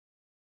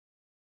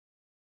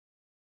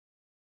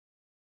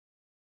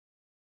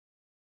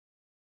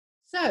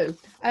So,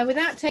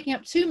 without taking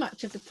up too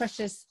much of the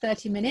precious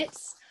 30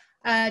 minutes,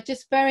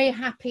 just very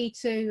happy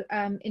to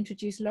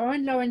introduce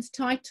Lauren. Lauren's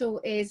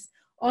title is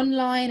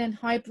Online and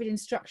Hybrid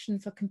Instruction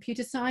for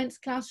Computer Science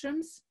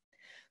Classrooms.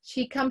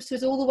 She comes to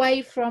us all the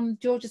way from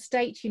Georgia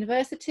State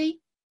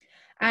University,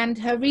 and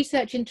her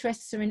research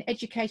interests are in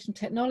educational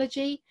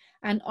technology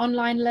and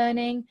online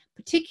learning,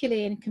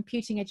 particularly in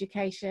computing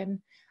education.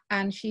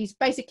 And she's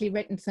basically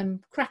written some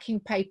cracking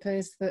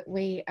papers that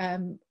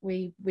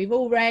we've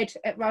all read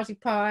at Raspberry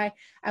Pi,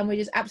 and we're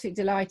just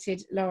absolutely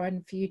delighted,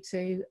 Lauren, for you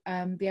to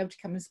be able to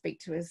come and speak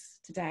to us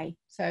today.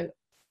 So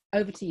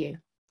over to you.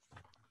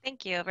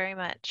 Thank you very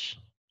much.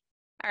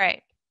 All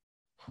right.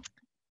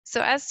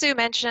 So as Sue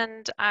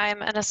mentioned,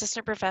 I'm an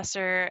assistant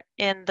professor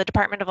in the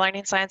Department of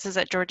Learning Sciences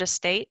at Georgia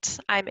State.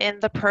 I'm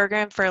in the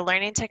program for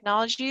learning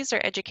technologies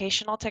or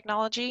educational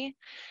technology.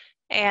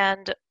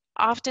 And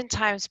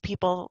oftentimes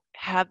people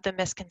have the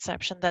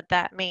misconception that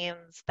that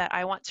means that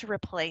I want to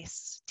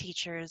replace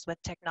teachers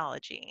with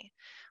technology,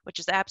 which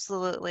is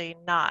absolutely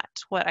not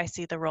what I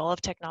see the role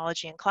of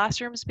technology in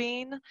classrooms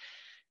being.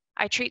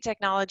 I treat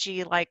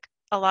technology like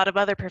a lot of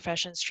other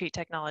professions treat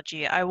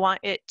technology. I want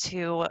it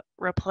to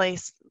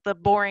replace the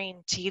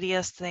boring,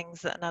 tedious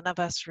things that none of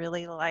us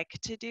really like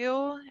to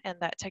do and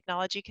that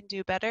technology can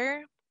do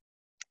better,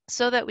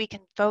 so that we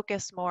can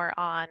focus more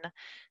on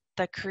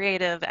the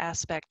creative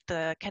aspect,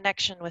 the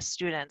connection with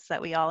students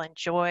that we all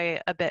enjoy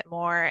a bit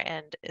more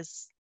and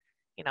is,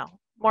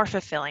 more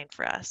fulfilling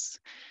for us.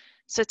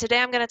 So today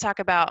I'm going to talk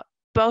about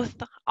both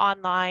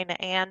online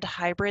and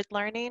hybrid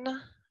learning.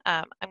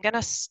 I'm going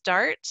to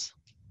start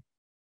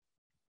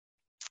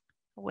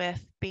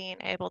with being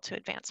able to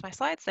advance my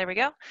slides. There we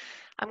go.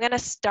 I'm going to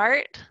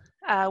start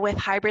with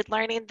hybrid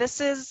learning.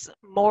 This is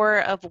more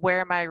of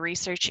where my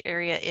research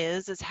area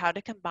is how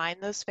to combine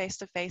those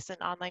face-to-face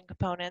and online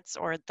components,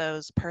 or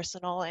those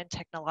personal and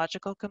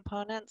technological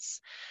components.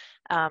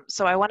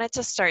 So I wanted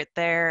to start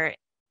there,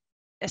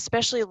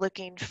 especially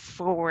looking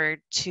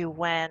forward to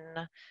when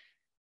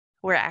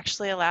we're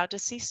actually allowed to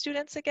see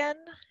students again,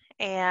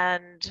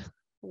 and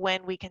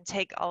when we can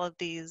take all of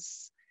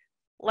these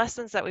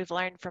lessons that we've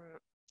learned from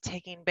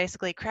taking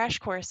basically crash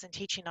course and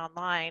teaching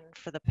online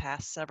for the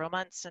past several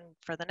months and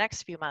for the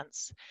next few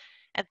months,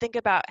 and think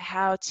about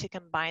how to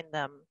combine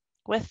them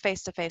with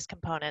face-to-face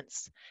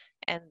components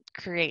and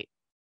create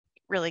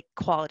really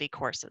quality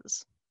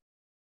courses.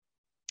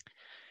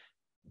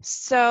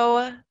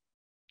 So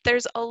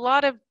there's a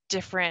lot of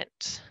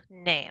different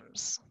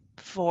names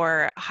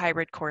for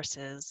hybrid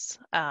courses.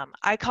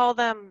 I call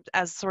them,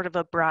 as sort of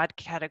a broad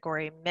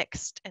category,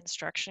 mixed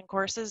instruction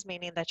courses,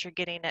 meaning that you're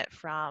getting it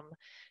from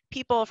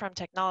people, from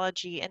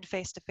technology, in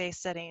face-to-face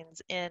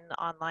settings, in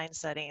online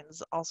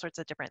settings, all sorts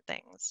of different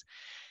things.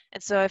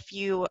 And so if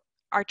you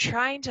are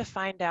trying to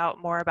find out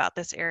more about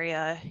this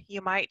area,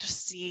 you might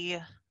see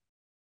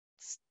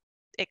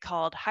it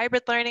called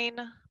hybrid learning,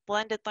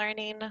 blended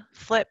learning,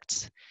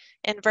 flipped,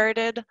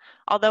 inverted,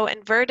 although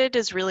inverted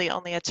is really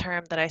only a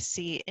term that I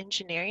see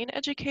engineering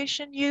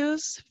education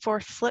use for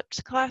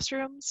flipped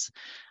classrooms.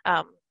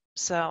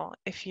 So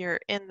if you're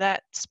in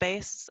that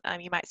space,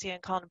 you might see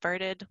it called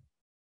inverted,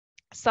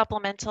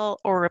 supplemental,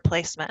 or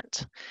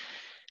replacement.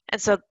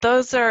 And so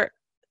those are,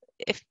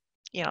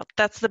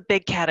 that's the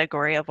big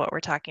category of what we're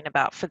talking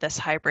about for this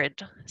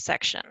hybrid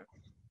section.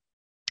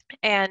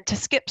 And to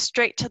skip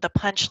straight to the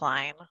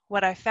punchline,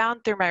 what I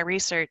found through my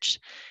research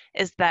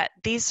is that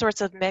these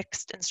sorts of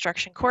mixed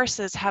instruction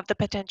courses have the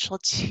potential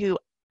to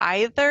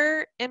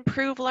either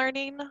improve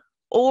learning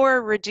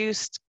or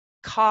reduce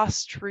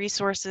cost,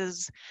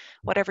 resources,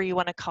 whatever you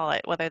want to call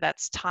it, whether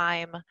that's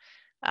time,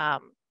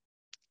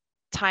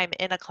 time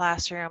in a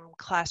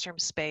classroom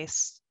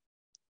space,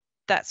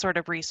 that sort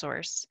of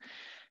resource.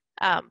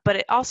 But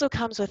it also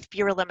comes with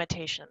fewer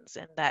limitations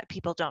in that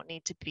people don't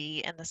need to be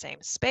in the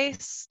same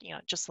space,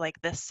 just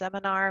like this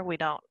seminar,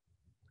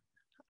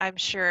 I'm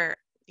sure,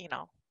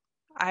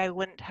 I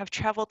wouldn't have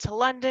traveled to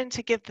London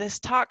to give this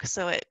talk,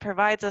 so it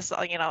provides us,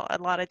 a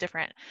lot of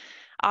different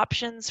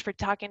options for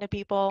talking to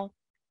people,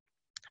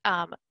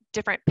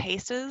 different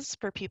paces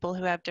for people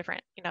who have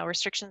different,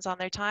 restrictions on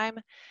their time,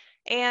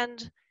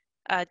 and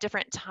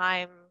different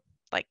time,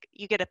 like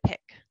you get to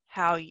pick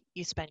how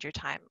you spend your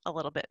time a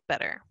little bit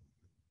better.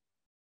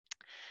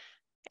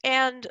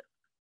 And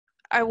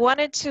I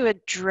wanted to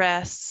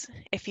address,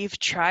 if you've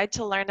tried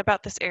to learn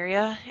about this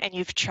area and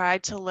you've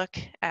tried to look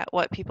at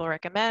what people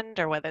recommend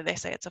or whether they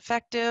say it's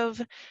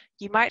effective,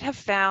 you might have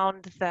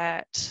found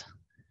that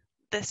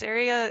this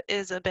area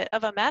is a bit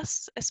of a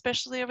mess,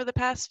 especially over the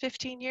past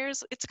 15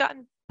 years. It's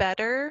gotten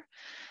better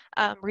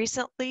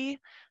recently,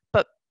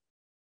 but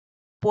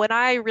when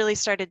I really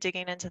started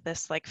digging into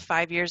this like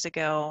 5 years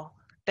ago,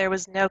 there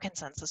was no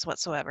consensus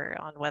whatsoever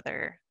on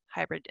whether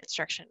hybrid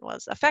instruction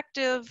was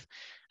effective,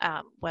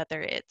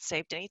 whether it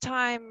saved any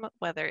time,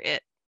 whether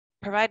it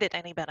provided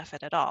any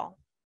benefit at all.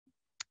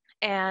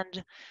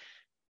 And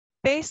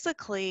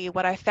basically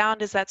what I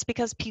found is that's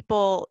because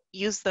people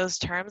use those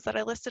terms that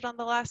I listed on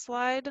the last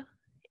slide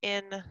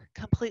in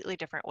completely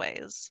different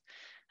ways.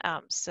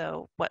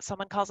 So what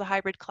someone calls a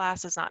hybrid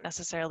class is not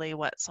necessarily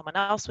what someone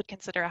else would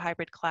consider a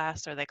hybrid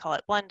class, or they call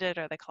it blended,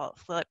 or they call it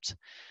flipped.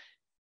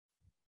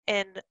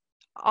 And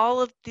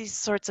all of these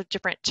sorts of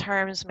different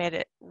terms made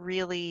it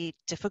really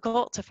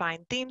difficult to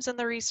find themes in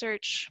the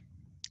research,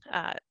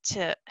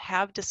 to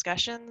have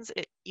discussions.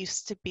 It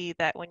used to be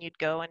that when you'd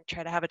go and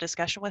try to have a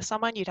discussion with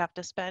someone, you'd have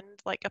to spend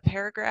like a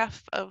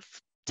paragraph of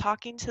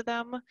talking to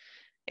them,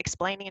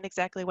 explaining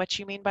exactly what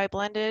you mean by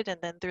blended,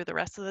 and then through the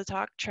rest of the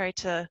talk, try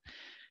to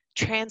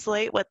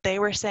translate what they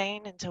were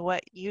saying into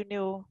what you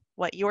knew,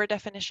 what your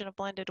definition of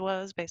blended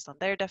was based on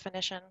their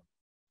definition.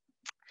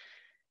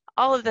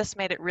 All of this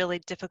made it really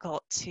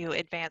difficult to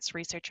advance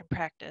research and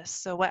practice.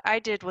 So what I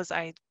did was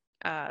I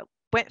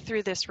went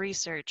through this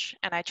research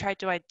and I tried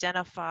to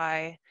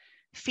identify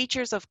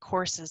features of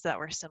courses that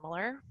were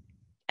similar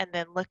and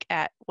then look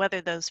at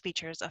whether those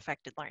features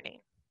affected learning.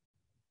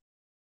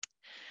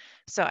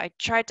 So I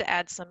tried to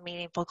add some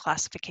meaningful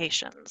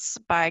classifications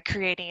by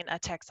creating a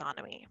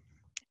taxonomy.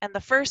 And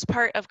the first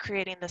part of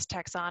creating this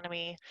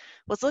taxonomy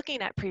was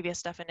looking at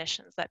previous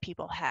definitions that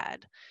people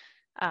had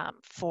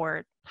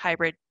for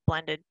hybrid,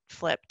 blended,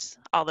 flipped,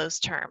 all those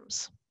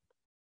terms.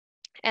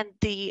 And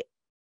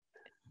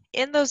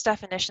in those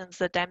definitions,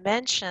 the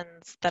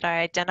dimensions that I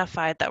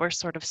identified that were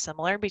sort of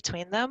similar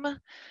between them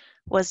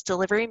was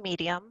delivery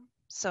medium.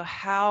 So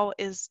how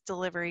is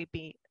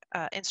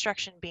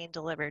instruction being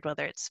delivered,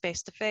 whether it's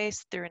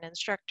face-to-face, through an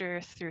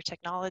instructor, through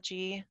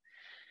technology.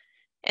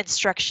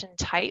 Instruction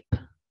type,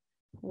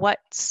 what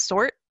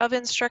sort of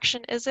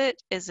instruction is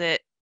it? Is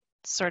it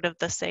sort of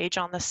the sage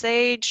on the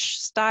sage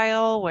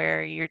style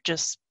where you're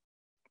just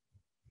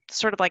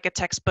sort of like a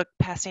textbook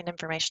passing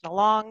information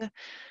along?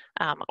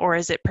 Or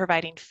is it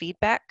providing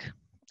feedback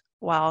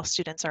while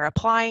students are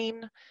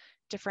applying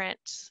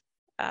different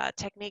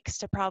techniques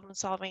to problem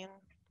solving?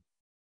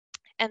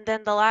 And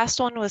then the last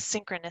one was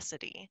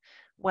synchronicity,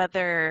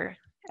 whether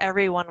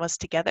everyone was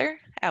together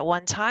at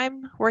one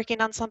time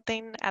working on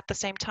something at the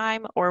same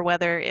time, or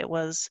whether it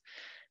was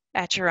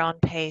at your own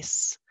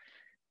pace,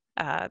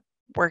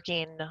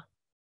 working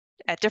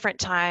at different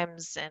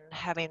times and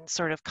having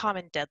sort of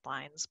common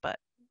deadlines, but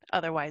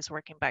otherwise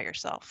working by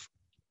yourself.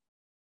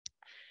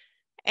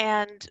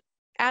 And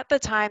at the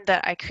time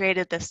that I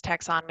created this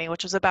taxonomy,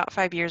 which was about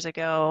 5 years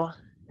ago,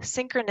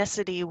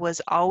 synchronicity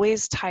was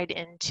always tied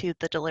into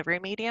the delivery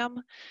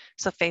medium.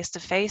 So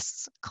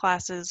face-to-face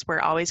classes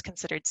were always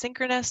considered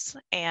synchronous,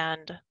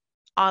 and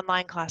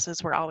online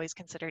classes were always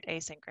considered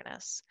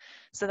asynchronous.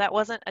 So that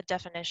wasn't a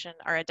definition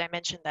or a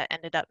dimension that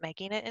ended up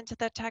making it into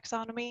the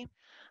taxonomy,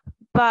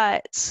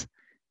 but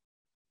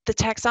the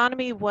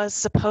taxonomy was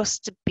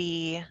supposed to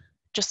be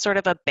just sort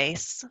of a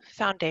base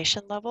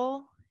foundation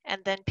level, and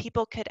then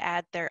people could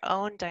add their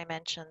own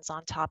dimensions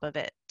on top of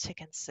it to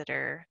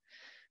consider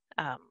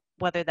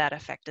whether that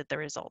affected the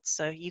results.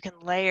 So you can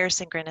layer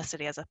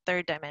synchronicity as a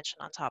third dimension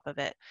on top of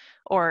it,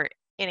 or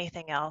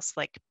anything else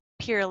like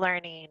peer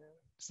learning,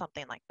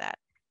 something like that.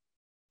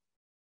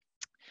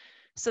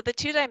 So the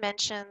two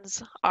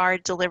dimensions are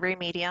delivery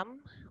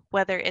medium,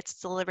 whether it's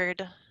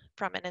delivered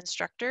from an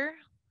instructor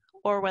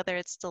or whether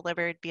it's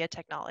delivered via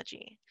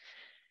technology.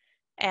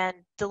 And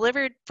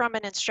delivered from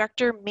an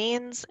instructor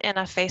means in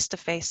a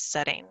face-to-face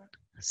setting.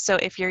 So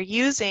if you're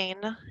using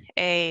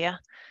a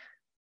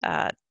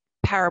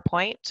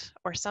PowerPoint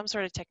or some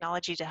sort of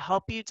technology to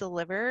help you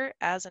deliver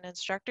as an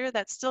instructor,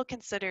 that's still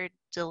considered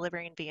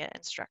delivering via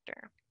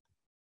instructor.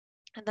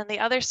 And then the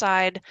other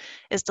side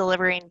is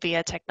delivering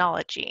via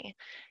technology,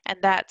 and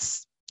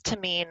that's to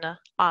mean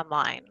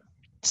online.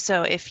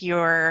 So if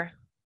you're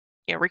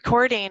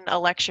recording a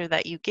lecture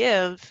that you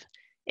give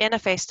in a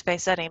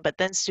face-to-face setting, but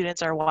then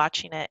students are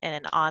watching it in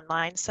an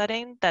online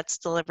setting, that's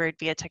delivered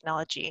via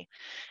technology.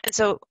 And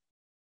so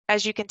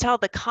as you can tell,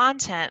 the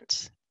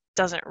content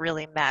doesn't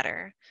really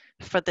matter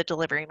for the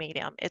delivery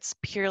medium. It's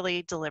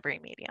purely delivery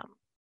medium.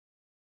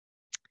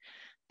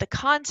 The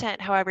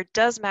content, however,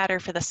 does matter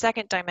for the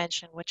second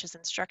dimension, which is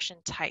instruction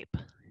type.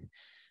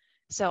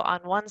 So on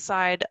one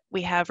side,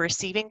 we have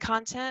receiving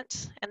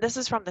content, and this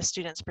is from the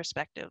student's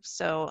perspective.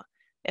 So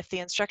if the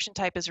instruction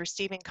type is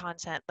receiving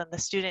content, then the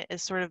student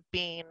is sort of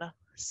being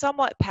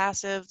somewhat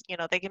passive.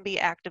 They can be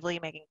actively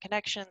making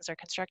connections or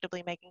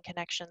constructively making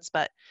connections,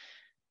 but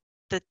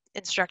the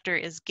instructor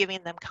is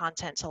giving them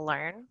content to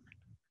learn.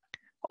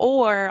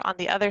 Or on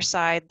the other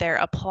side, they're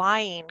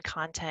applying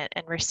content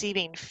and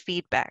receiving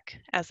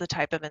feedback as the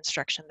type of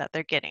instruction that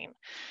they're getting.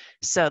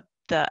 So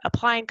the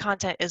applying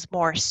content is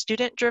more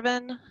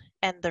student-driven,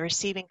 and the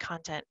receiving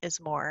content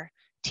is more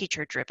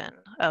teacher-driven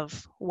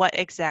of what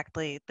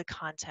exactly the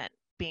content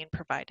being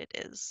provided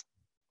is.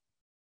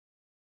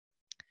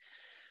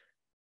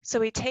 So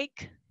we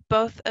take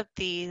both of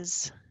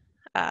these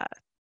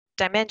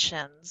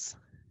dimensions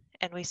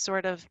and we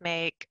sort of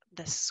make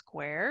this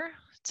square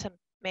to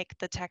make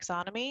the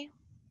taxonomy,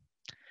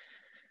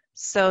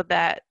 so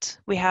that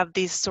we have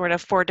these sort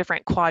of 4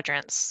 different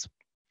quadrants.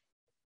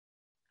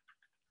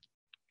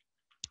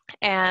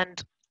 And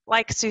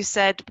Like Sue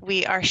said,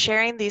 we are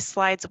sharing these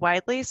slides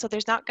widely, so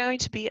there's not going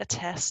to be a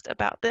test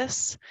about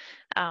this.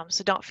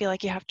 So don't feel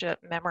like you have to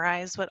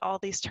memorize what all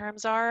these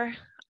terms are.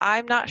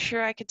 I'm not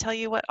sure I could tell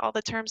you what all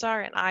the terms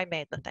are, and I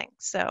made the thing.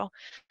 So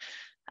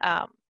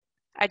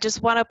I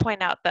just want to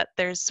point out that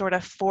there's sort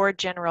of 4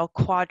 general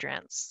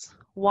quadrants.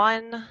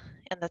 One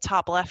in the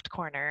top left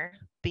corner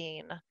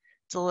being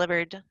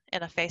delivered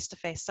in a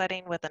face-to-face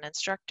setting with an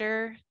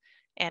instructor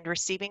and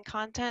receiving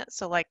content,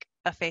 so like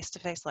a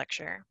face-to-face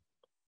lecture.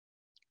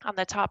 On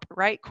the top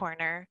right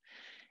corner,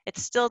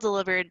 it's still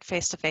delivered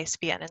face-to-face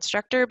via an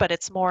instructor, but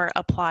it's more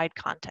applied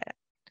content.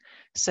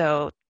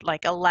 So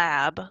like a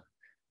lab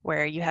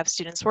where you have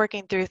students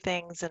working through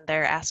things and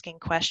they're asking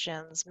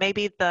questions.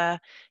 Maybe the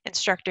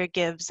instructor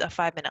gives a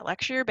 5-minute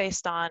lecture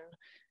based on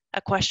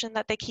a question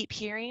that they keep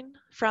hearing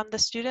from the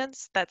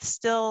students. That's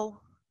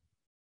still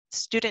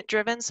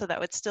student-driven, so that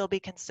would still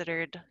be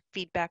considered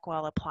feedback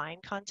while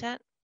applying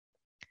content.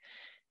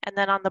 And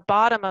then on the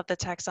bottom of the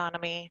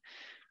taxonomy,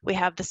 we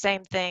have the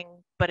same thing,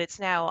 but it's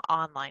now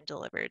online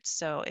delivered.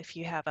 So if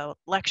you have a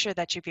lecture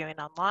that you're viewing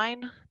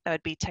online, that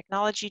would be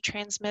technology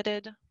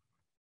transmitted,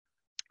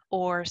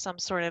 or some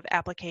sort of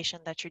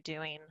application that you're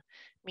doing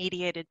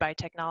mediated by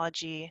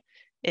technology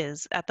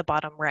is at the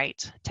bottom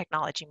right,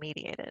 technology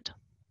mediated.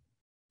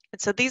 And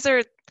so these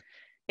are,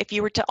 if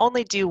you were to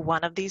only do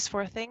one of these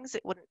 4 things,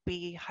 it wouldn't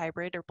be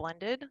hybrid or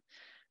blended.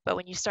 But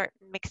when you start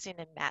mixing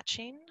and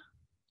matching,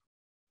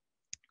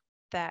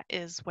 that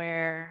is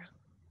where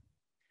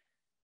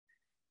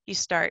you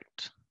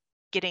start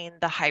getting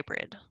the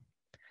hybrid.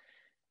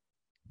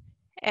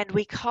 And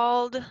we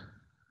called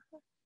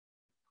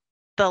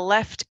the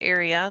left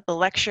area, the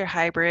lecture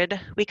hybrid,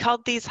 we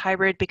called these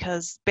hybrid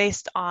because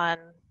based on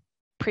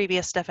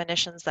previous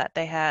definitions that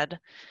they had,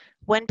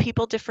 when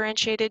people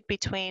differentiated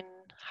between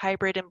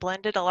hybrid and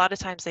blended, a lot of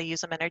times they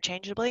use them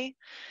interchangeably,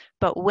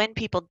 but when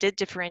people did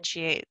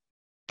differentiate,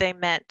 they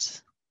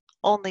meant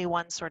only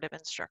one sort of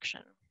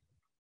instruction.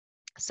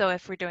 So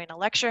if we're doing a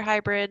lecture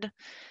hybrid,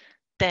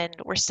 then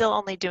we're still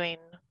only doing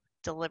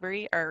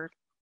delivery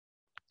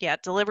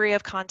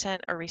of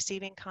content or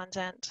receiving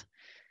content,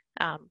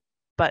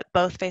 but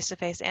both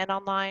face-to-face and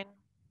online.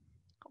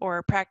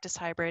 Or practice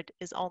hybrid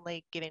is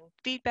only giving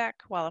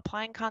feedback while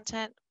applying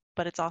content,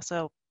 but it's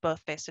also both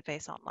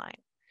face-to-face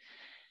online.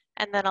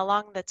 And then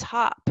along the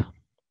top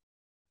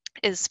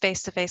is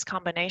face-to-face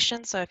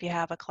combination. So if you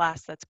have a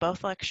class that's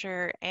both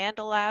lecture and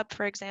a lab,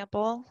 for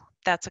example,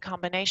 that's a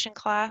combination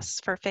class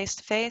for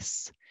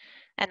face-to-face.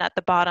 And at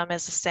the bottom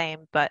is the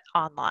same, but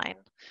online.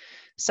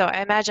 So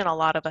I imagine a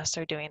lot of us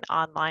are doing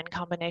online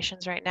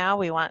combinations right now.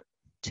 We want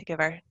to give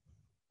our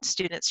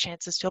students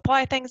chances to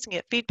apply things and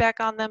get feedback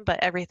on them, but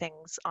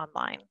everything's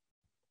online.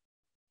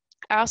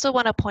 I also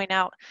want to point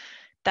out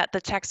that the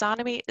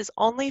taxonomy is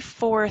only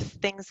for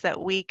things that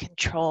we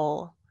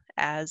control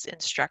as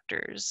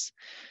instructors.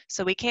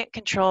 So we can't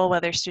control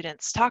whether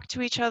students talk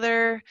to each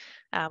other,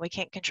 we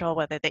can't control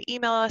whether they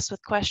email us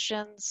with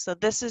questions. So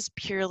this is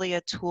purely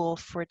a tool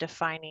for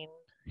defining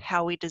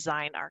how we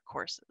design our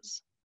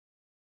courses.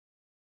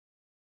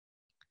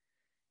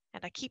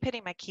 And I keep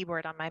hitting my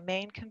keyboard on my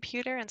main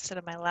computer instead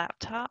of my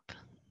laptop.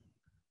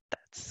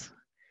 That's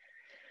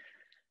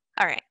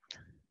all right.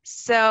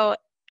 So,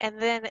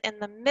 and then in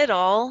the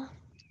middle,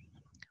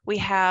 we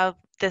have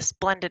this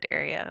blended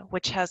area,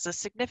 which has a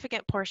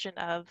significant portion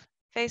of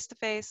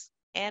face-to-face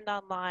and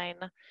online,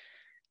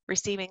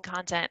 receiving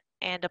content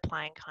and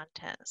applying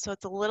content. So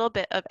it's a little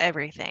bit of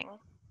everything.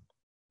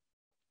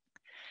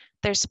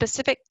 There's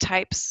specific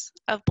types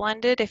of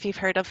blended. If you've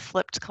heard of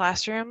flipped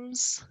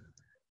classrooms,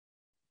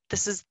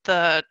 this is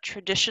the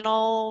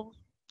traditional,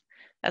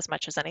 as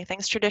much as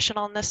anything's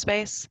traditional in this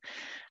space,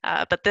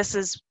 but this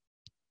is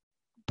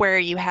where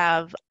you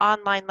have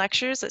online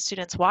lectures that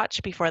students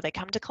watch before they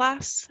come to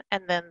class,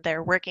 and then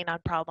they're working on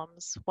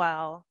problems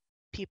while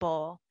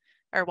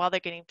they're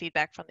getting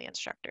feedback from the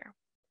instructor.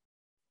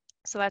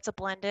 So that's a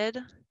blended.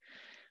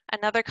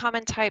 Another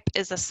common type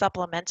is a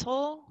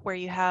supplemental, where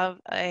you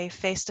have a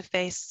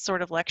face-to-face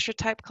sort of lecture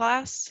type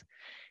class,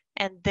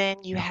 and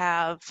then you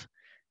have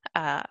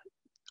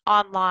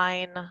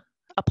online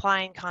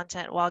applying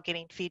content while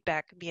getting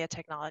feedback via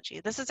technology.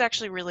 This is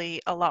actually really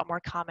a lot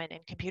more common in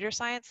computer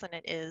science than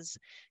it is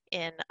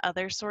in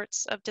other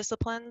sorts of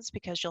disciplines,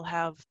 because you'll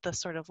have the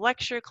sort of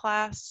lecture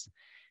class,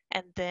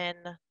 and then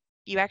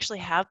you actually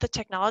have the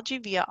technology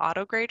via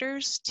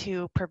auto-graders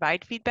to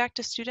provide feedback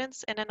to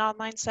students in an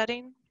online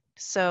setting.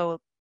 So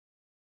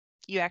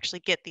you actually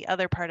get the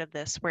other part of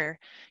this where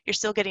you're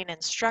still getting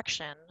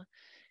instruction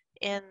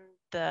in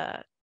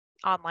the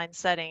online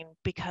setting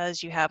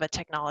because you have a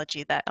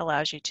technology that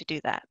allows you to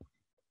do that.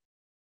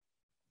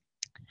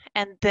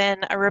 And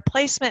then a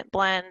replacement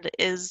blend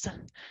is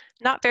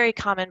not very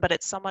common, but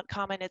it's somewhat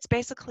common. It's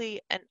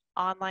basically an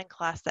online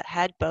class that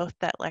had both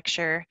that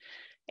lecture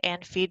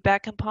and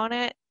feedback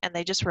component, and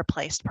they just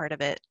replaced part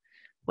of it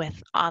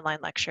with online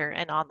lecture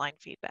and online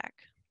feedback.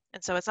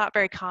 And so it's not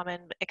very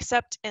common,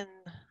 except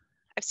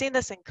I've seen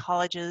this in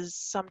colleges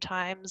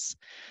sometimes,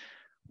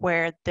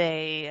 where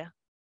they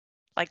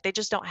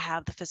just don't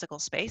have the physical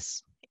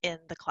space in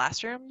the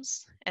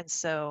classrooms. And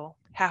so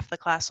half the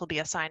class will be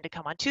assigned to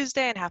come on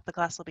Tuesday and half the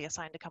class will be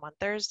assigned to come on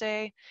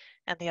Thursday,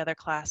 and the other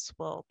class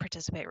will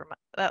participate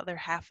the other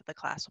half of the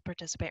class will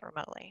participate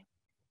remotely.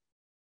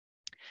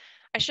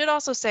 I should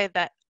also say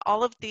that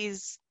all of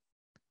these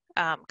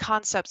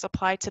concepts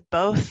apply to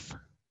both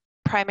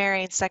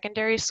primary and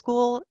secondary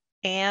school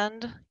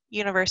and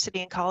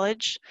university and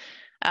college.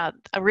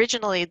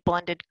 Originally,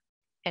 blended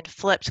and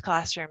flipped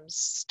classrooms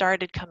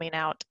started coming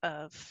out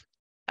of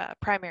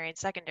primary and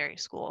secondary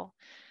school,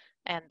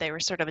 and they were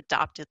sort of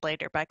adopted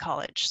later by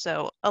college.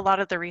 So a lot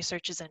of the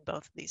research is in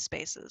both of these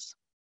spaces.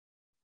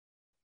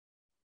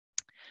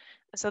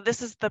 So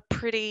this is the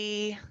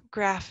pretty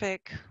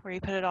graphic where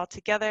you put it all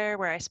together,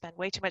 where I spend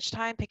way too much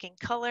time picking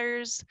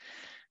colors.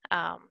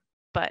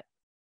 But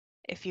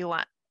if you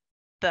want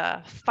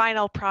the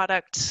final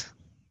product,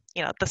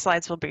 the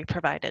slides will be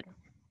provided.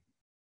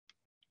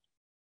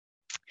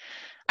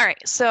 All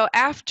right, so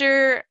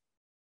after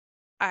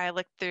I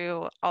looked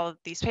through all of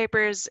these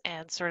papers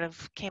and sort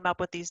of came up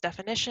with these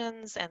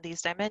definitions and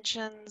these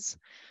dimensions,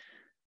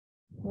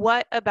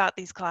 what about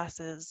these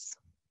classes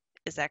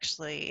is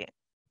actually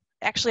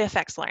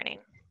affects learning?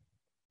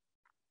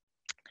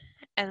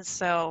 And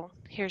so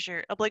here's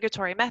your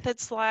obligatory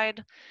method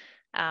slide.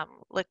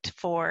 Looked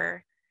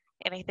for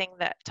anything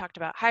that talked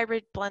about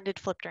hybrid, blended,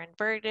 flipped, or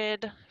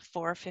inverted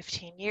for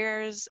 15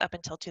 years up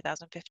until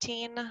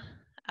 2015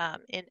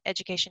 in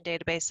education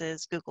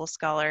databases, Google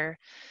Scholar,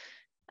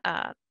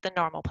 the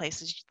normal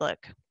places you'd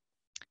look.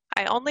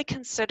 I only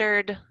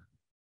considered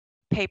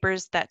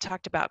papers that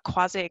talked about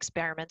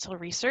quasi-experimental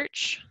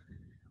research,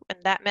 and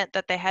that meant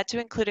that they had to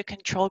include a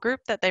control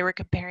group that they were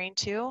comparing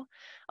to.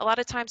 A lot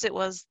of times it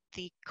was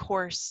the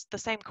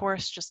same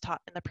course just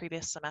taught in the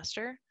previous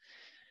semester.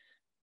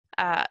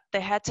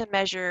 They had to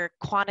measure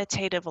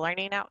quantitative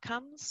learning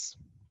outcomes.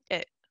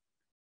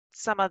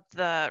 Some of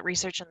the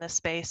research in this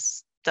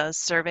space does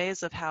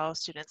surveys of how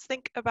students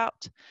think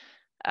about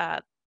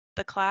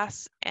the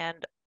class,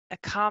 and a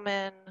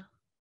common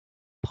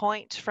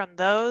point from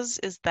those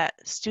is that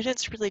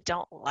students really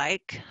don't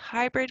like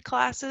hybrid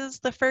classes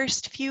the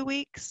first few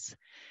weeks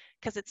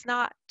because it's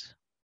not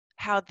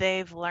how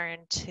they've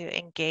learned to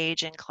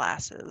engage in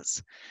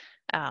classes,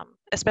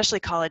 especially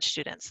college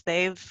students.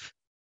 They've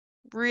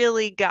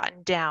really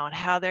gotten down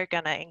how they're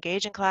going to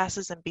engage in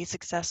classes and be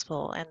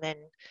successful, and then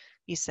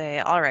you say,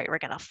 all right, we're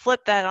going to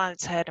flip that on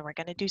its head and we're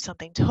going to do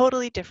something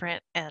totally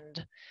different,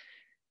 and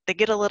they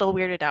get a little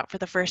weirded out for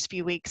the first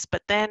few weeks,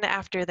 but then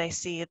after they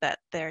see that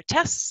their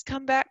tests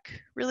come back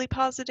really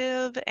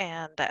positive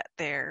and that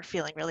they're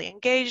feeling really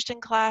engaged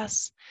in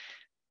class,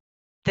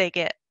 they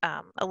get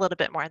a little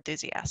bit more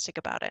enthusiastic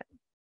about it.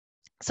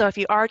 So if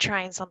you are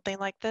trying something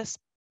like this,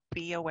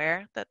 be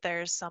aware that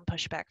there's some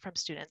pushback from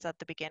students at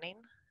the beginning.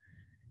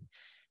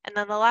 And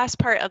then the last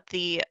part of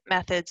the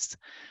methods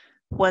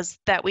was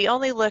that we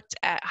only looked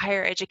at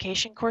higher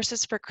education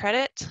courses for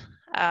credit.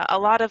 A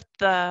lot of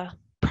the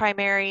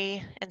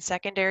primary and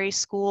secondary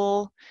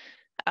school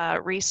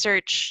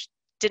research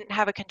didn't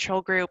have a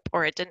control group,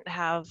 or it didn't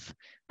have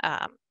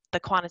the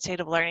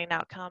quantitative learning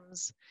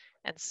outcomes.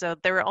 And so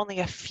there were only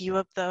a few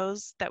of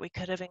those that we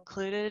could have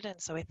included.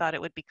 And so we thought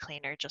it would be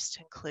cleaner just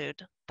to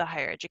include the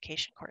higher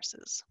education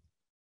courses.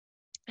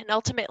 And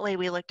ultimately,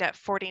 we looked at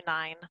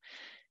 49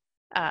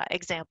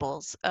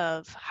 examples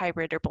of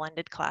hybrid or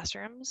blended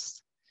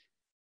classrooms.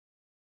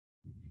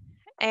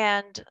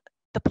 And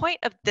the point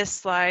of this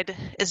slide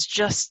is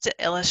just to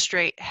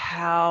illustrate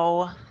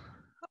how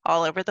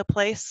all over the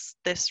place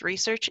this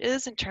research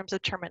is in terms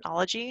of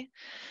terminology.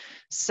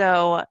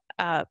 So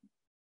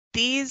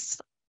these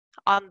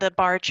on the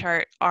bar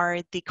chart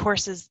are the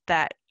courses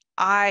that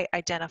I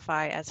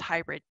identify as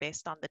hybrid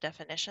based on the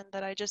definition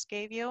that I just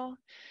gave you.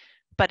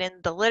 But in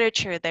the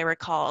literature, they were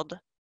called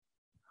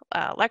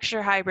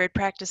lecture hybrid,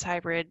 practice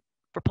hybrid,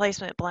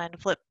 replacement blend,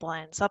 flip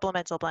blend,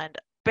 supplemental blend,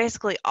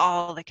 basically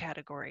all the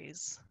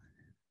categories.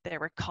 They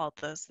were called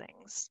those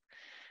things.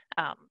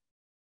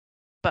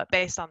 But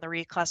based on the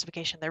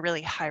reclassification, they're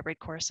really hybrid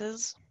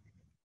courses.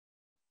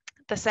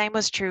 The same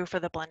was true for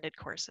the blended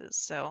courses.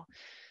 So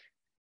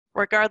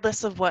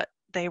regardless of what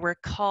they were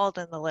called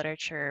in the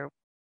literature,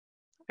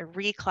 I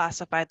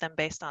reclassified them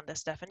based on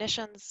this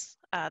definitions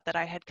that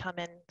I had come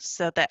in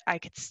so that I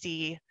could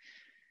see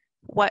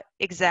what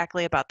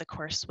exactly about the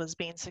course was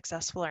being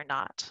successful or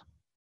not.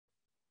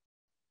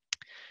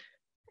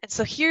 And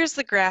so here's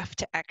the graph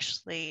to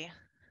actually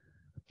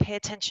pay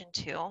attention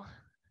to.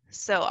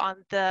 So on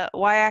the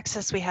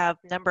y-axis, we have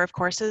number of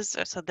courses.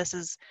 So this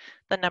is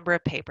the number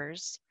of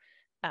papers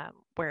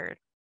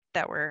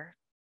that were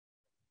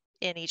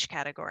in each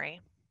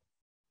category.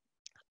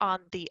 On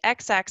the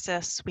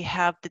x-axis, we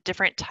have the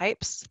different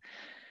types.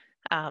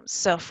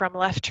 So from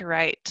left to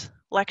right,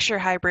 lecture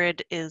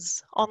hybrid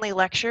is only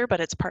lecture, but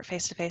it's part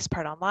face-to-face,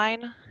 part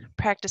online.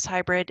 Practice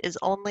hybrid is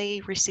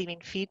only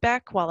receiving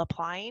feedback while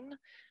applying,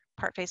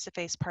 part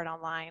face-to-face, part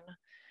online.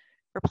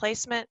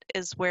 Replacement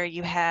is where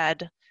you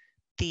had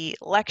the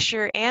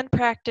lecture and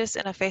practice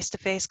in a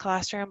face-to-face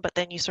classroom, but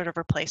then you sort of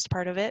replaced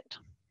part of it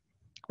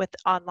with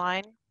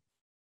online.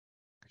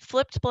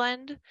 Flipped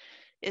blend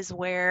is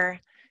where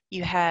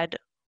you had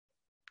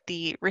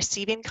the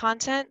receiving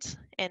content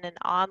in an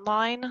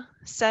online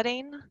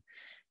setting,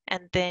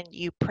 and then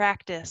you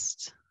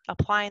practiced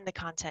applying the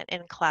content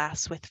in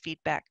class with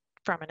feedback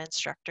from an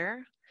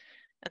instructor.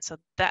 And so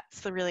that's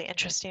the really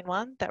interesting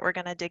one that we're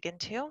going to dig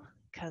into,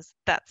 because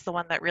that's the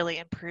one that really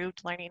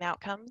improved learning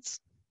outcomes.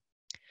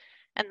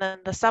 And then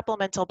the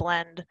supplemental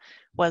blend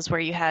was where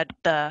you had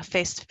the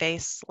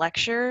face-to-face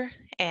lecture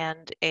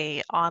and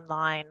a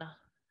online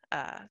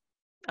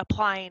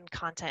applying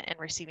content and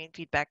receiving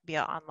feedback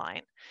via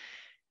online.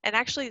 And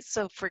actually,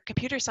 so for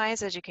computer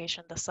science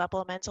education, the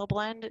supplemental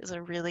blend is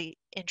a really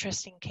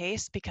interesting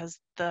case, because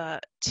the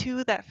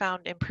two that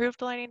found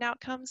improved learning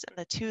outcomes and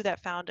the two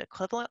that found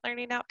equivalent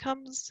learning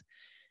outcomes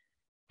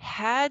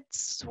had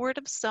sort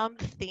of some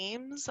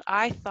themes,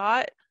 I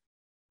thought,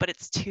 but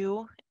it's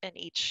two in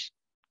each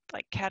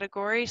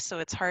category, so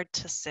it's hard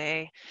to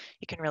say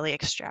you can really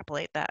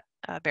extrapolate that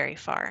very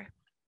far.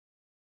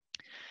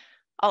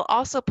 I'll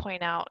also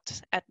point out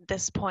at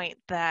this point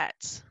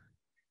that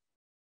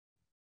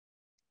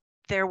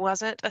there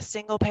wasn't a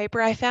single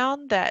paper I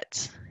found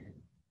that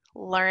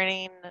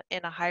learning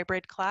in a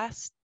hybrid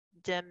class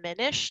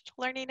diminished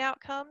learning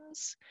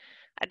outcomes.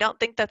 I don't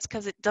think that's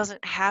because it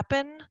doesn't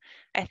happen.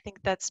 I think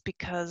that's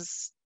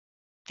because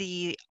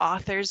the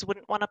authors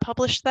wouldn't want to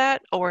publish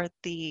that, or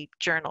the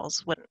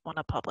journals wouldn't want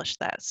to publish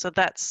that. So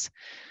that's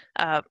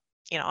a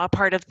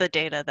part of the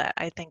data that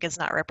I think is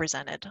not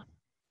represented.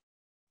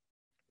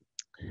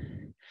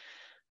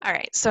 All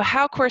right, so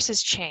how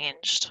courses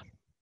changed.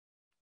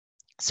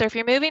 So if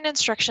you're moving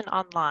instruction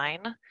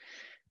online,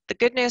 the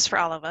good news for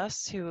all of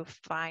us who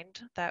find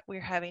that we're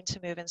having to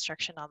move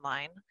instruction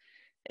online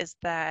is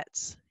that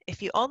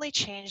if you only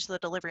change the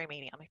delivery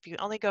medium, if you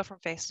only go from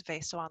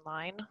face-to-face to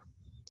online,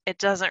 it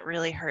doesn't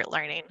really hurt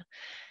learning.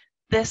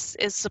 This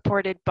is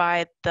supported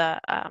by the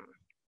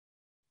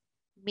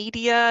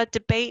media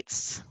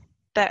debates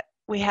that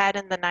we had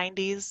in the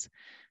 90s,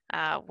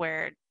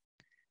 where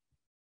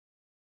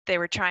they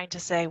were trying to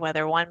say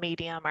whether one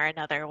medium or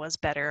another was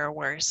better or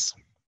worse.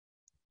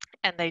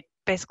 And they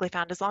basically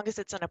found as long as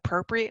it's an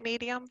appropriate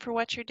medium for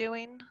what you're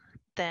doing,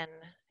 then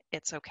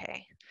it's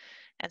okay.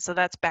 And so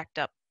that's backed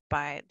up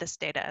by this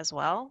data as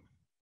well.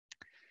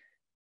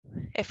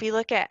 If we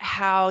look at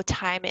how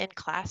time in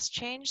class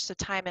changed, so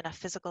time in a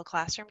physical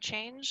classroom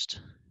changed,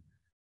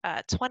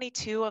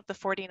 22 of the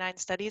 49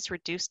 studies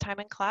reduced time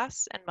in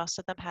class, and most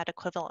of them had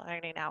equivalent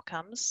learning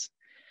outcomes.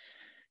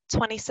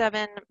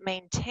 27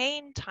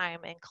 maintained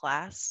time in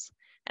class,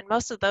 and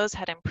most of those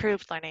had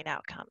improved learning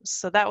outcomes.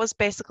 So that was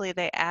basically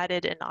they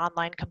added an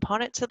online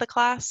component to the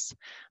class,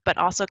 but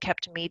also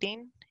kept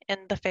meeting in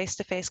the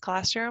face-to-face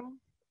classroom,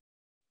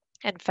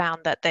 and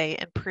found that they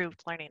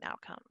improved learning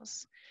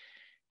outcomes.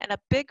 And a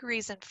big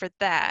reason for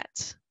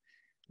that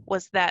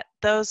was that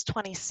those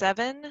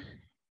 27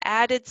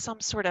 added some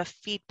sort of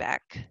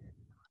feedback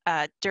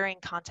during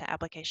content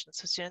application.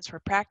 So students were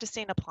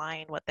practicing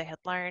applying what they had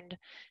learned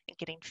and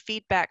getting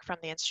feedback from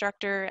the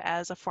instructor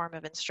as a form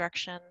of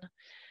instruction.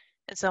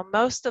 And so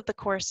most of the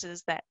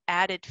courses that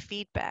added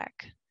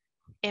feedback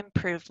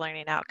improved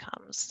learning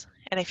outcomes.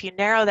 And if you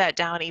narrow that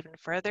down even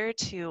further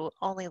to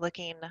only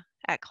looking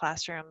at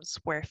classrooms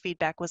where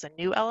feedback was a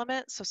new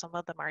element, so some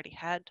of them already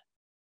had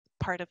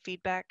part of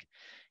feedback,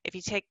 if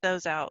you take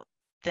those out,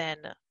 then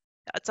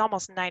it's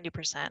almost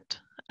 90%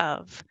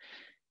 of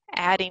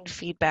adding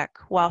feedback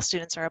while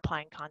students are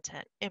applying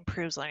content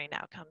improves learning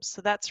outcomes.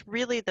 So that's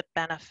really the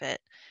benefit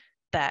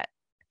that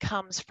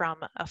comes from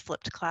a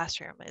flipped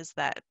classroom, is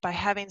that by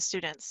having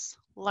students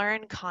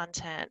learn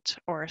content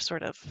or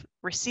sort of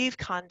receive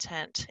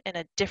content in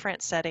a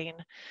different setting,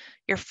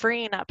 you're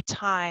freeing up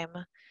time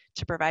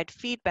to provide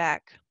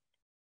feedback,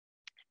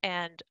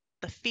 and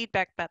the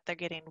feedback that they're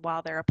getting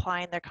while they're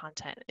applying their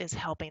content is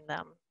helping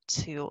them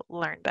to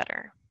learn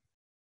better.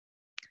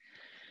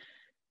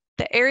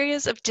 The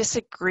areas of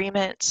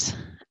disagreement,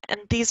 and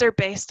these are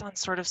based on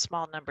sort of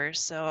small numbers,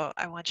 so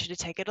I want you to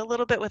take it a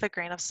little bit with a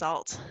grain of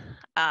salt,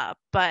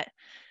 but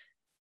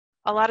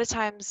a lot of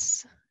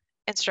times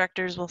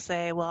instructors will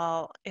say,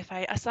 well, if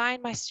I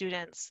assign my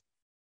students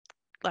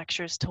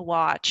lectures to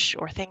watch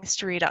or things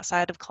to read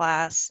outside of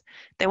class,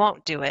 they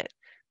won't do it.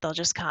 They'll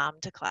just come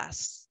to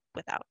class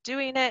without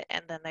doing it,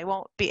 and then they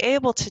won't be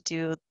able to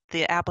do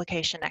the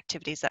application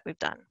activities that we've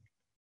done.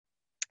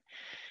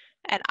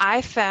 And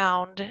I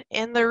found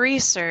in the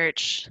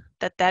research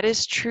that that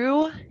is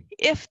true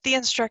if the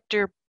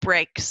instructor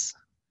breaks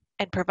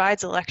and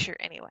provides a lecture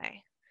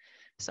anyway.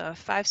 So if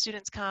 5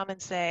 students come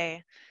and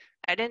say,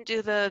 I didn't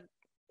do the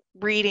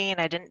reading,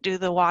 I didn't do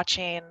the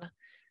watching,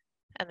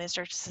 and the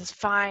instructor says,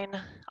 fine,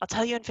 I'll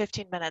tell you in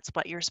 15 minutes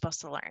what you're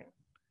supposed to learn.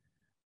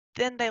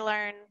 Then they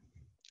learn,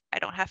 I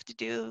don't have to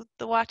do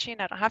the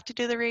watching, I don't have to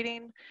do the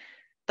reading.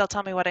 They'll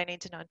tell me what I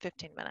need to know in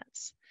 15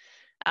 minutes.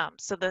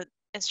 So the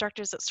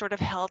instructors that sort of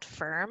held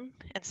firm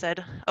and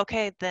said,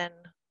 okay, then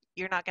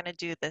you're not going to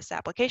do this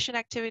application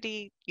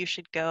activity, you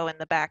should go in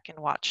the back and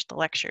watch the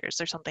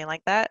lectures or something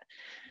like that.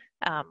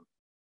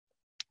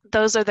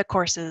 Those are the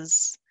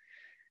courses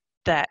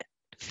that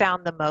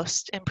found the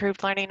most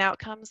improved learning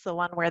outcomes, the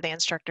one where the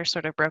instructor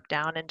sort of broke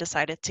down and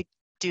decided to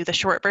do the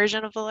short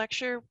version of the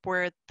lecture,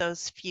 were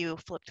those few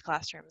flipped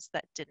classrooms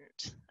that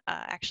didn't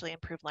actually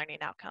improve learning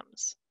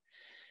outcomes.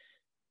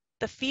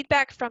 The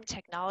feedback from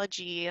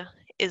technology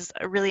is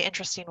a really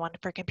interesting one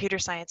for computer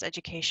science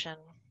education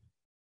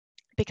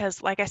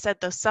because, like I said,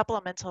 those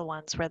supplemental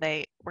ones where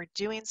they were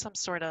doing some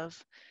sort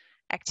of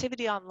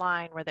activity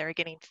online where they were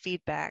getting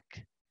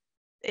feedback,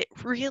 it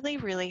really,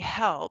 really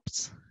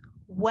helped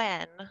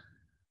when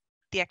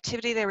the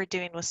activity they were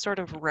doing was sort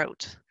of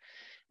rote.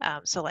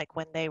 So like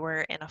when they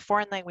were in a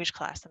foreign language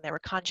class and they were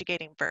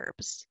conjugating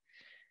verbs,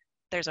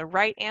 there's a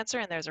right answer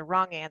and there's a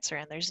wrong answer,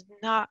 and there's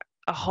not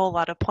a whole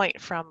lot of point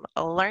from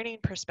a learning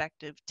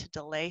perspective to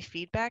delay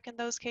feedback in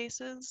those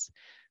cases.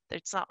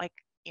 It's not like,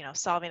 you know,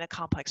 solving a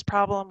complex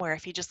problem where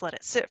if you just let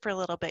it sit for a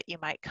little bit, you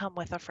might come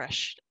with a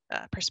fresh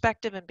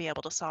perspective and be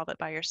able to solve it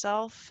by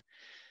yourself.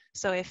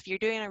 So if you're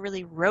doing a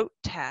really rote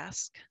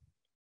task,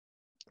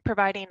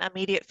 providing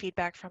immediate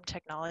feedback from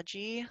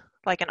technology,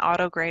 like an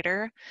auto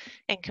grader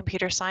in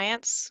computer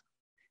science,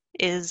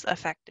 is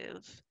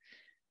effective.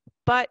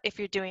 But if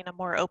you're doing a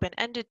more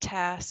open-ended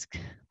task,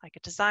 like a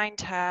design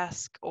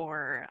task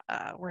or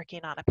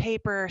working on a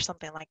paper or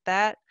something like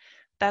that,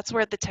 that's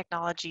where the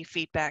technology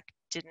feedback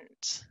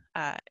didn't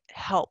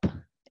help.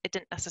 It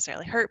didn't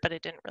necessarily hurt, but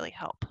it didn't really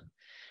help.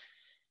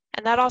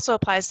 And that also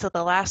applies to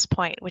the last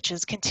point, which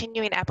is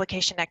continuing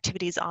application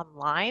activities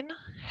online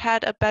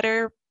had a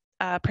better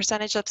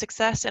percentage of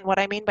success. And what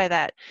I mean by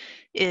that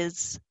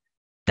is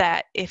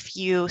that if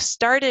you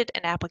started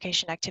an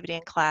application activity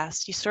in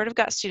class, you sort of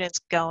got students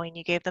going,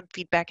 you gave them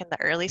feedback in the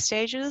early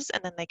stages,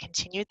 and then they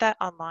continued that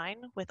online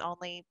with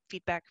only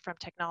feedback from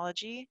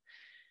technology,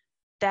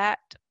 that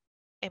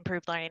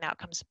improved learning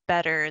outcomes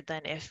better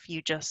than if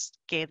you just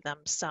gave them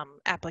some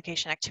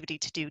application activity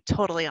to do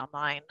totally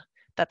online,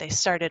 that they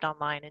started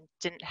online and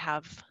didn't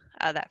have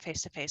that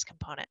face-to-face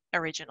component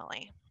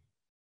originally.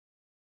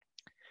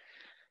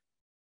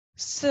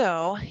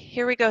 So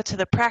here we go to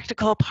the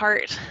practical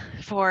part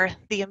for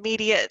the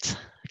immediate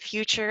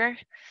future.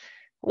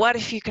 What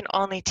if you can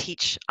only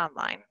teach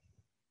online?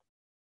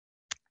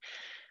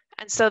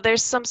 And so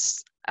there's some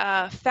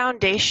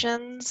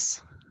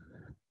foundations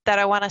that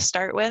I want to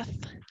start with.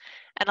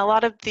 And a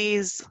lot of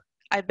these,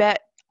 I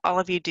bet all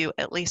of you do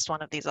at least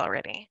one of these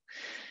already.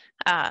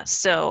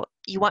 So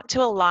you want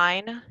to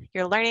align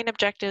your learning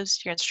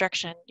objectives, your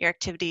instruction, your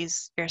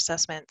activities, your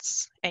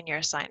assessments, and your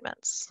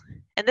assignments.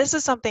 And this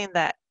is something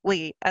that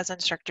we as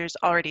instructors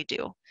already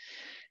do.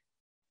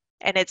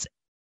 And it's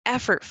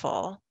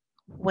effortful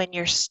when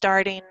you're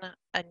starting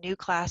a new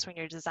class, when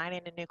you're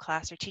designing a new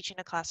class or teaching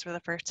a class for the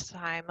first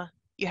time.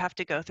 You have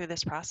to go through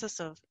this process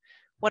of,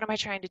 what am I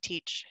trying to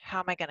teach? How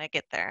am I going to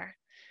get there?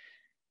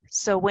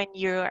 So when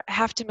you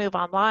have to move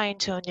online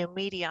to a new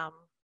medium,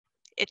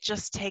 it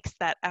just takes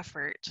that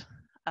effort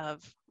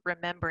of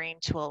remembering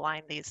to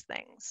align these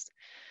things.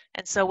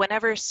 And so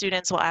whenever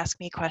students will ask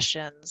me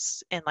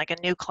questions in like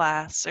a new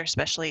class, or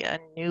especially a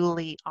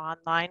newly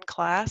online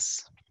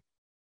class,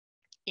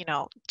 you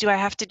know, do I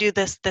have to do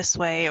this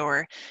way,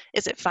 or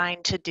is it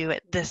fine to do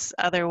it this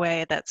other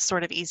way that's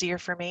sort of easier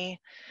for me?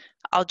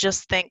 I'll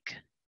just think,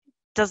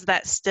 does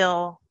that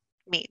still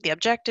meet the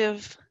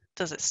objective?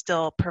 Does it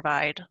still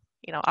provide,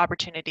 you know,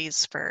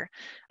 opportunities for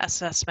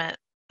assessment?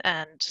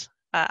 And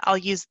I'll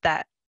use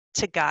that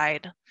to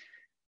guide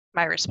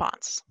my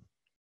response.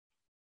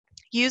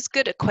 Use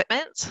good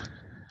equipment.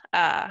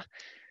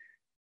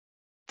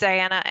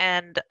 Diana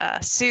and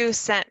Sue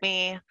sent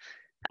me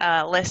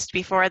a list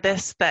before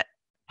this that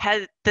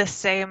had the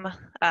same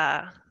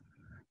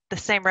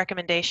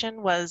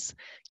recommendation, was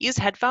use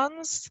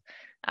headphones.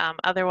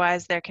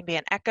 Otherwise, there can be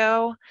an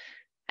echo.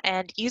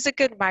 And use a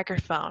good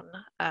microphone.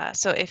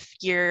 So if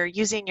you're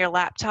using your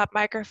laptop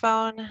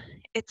microphone,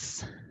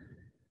 it's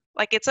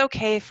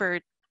okay for,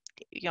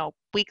 you know,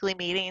 weekly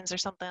meetings or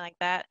something like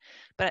that.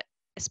 But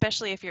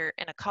especially if you're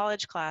in a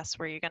college class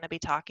where you're going to be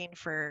talking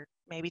for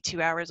maybe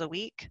 2 hours a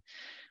week,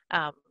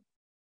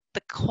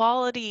 the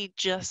quality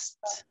just,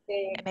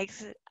 it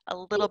makes it a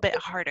little bit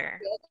harder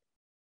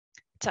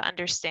to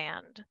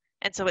understand.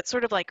 And so it's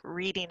sort of like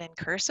reading in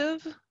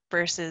cursive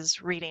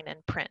versus reading in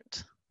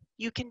print.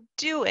 You can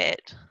do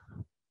it,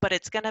 but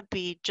it's going to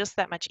be just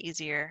that much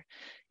easier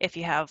if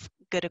you have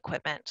good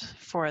equipment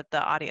for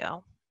the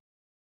audio.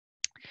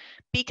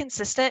 Be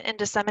consistent in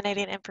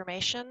disseminating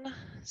information.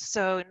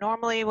 So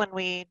normally when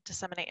we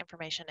disseminate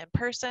information in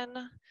person,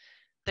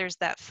 there's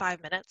that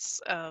 5 minutes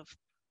of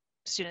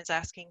students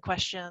asking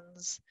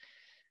questions.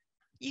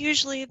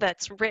 Usually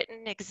that's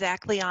written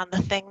exactly on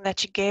the thing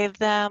that you gave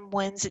them.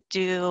 When's it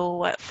due?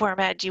 What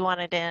format do you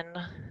want it in?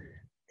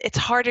 It's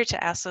harder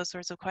to ask those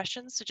sorts of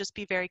questions, so just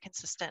be very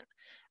consistent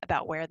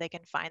about where they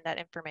can find that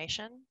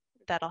information.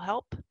 That'll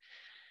help.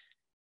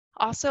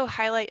 Also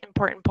highlight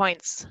important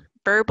points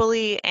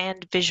verbally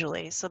and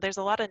visually. So there's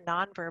a lot of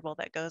nonverbal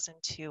that goes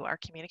into our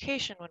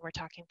communication when we're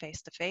talking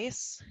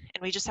face-to-face,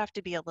 and we just have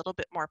to be a little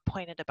bit more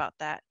pointed about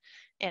that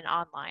in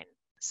online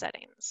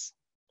settings.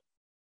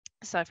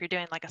 So if you're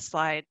doing like a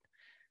slide,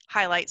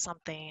 highlight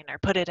something or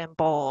put it in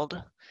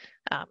bold.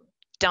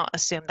 Don't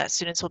assume that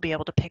students will be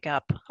able to pick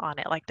up on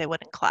it like they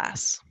would in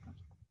class.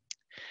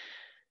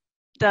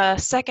 The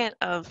second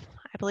of,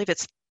 I believe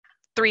it's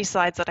 3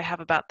 slides that I have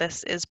about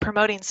this, is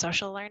promoting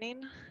social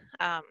learning.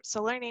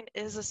 So learning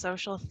is a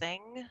social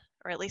thing,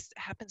 or at least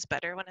it happens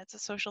better when it's a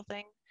social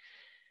thing.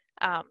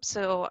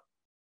 So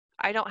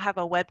I don't have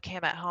a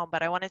webcam at home,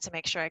 but I wanted to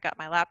make sure I got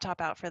my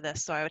laptop out for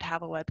this so I would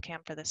have a webcam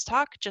for this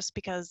talk, just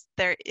because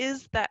there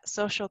is that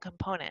social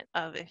component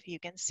of, if you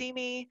can see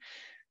me,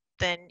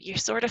 then you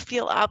sort of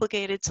feel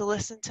obligated to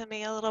listen to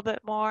me a little bit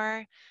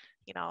more,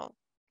 you know,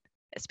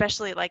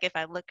 especially like if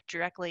I look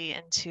directly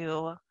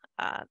into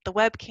the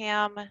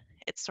webcam,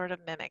 it sort of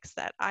mimics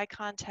that eye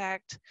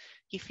contact.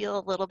 You feel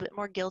a little bit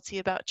more guilty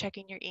about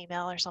checking your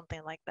email or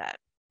something like that.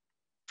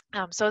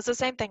 So it's the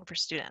same thing for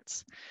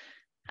students.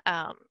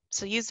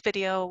 So use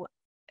video,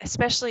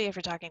 especially if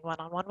you're talking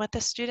one-on-one with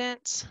a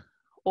student,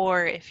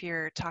 or if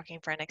you're talking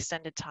for an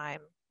extended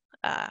time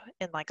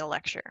in like a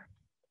lecture.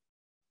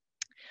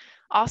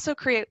 Also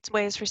create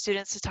ways for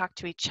students to talk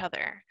to each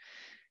other.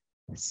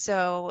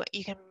 So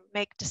you can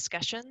make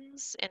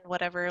discussions in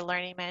whatever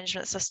learning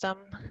management system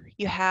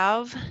you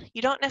have.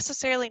 You don't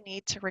necessarily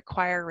need to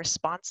require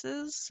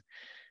responses,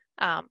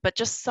 but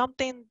just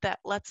something that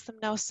lets them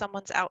know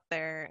someone's out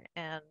there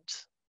and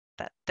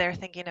that they're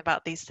thinking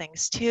about these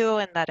things too,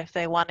 and that if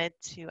they wanted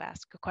to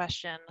ask a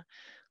question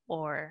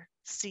or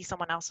see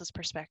someone else's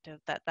perspective,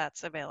 that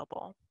that's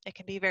available. It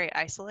can be very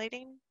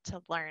isolating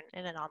to learn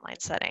in an online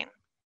setting.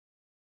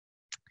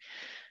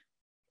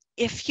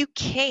 If you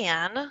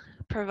can,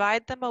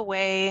 provide them a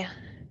way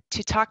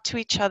to talk to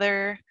each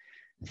other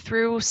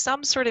through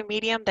some sort of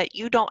medium that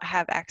you don't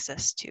have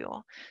access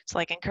to. So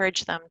like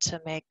encourage them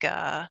to make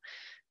a,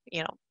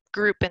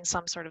 group in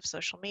some sort of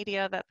social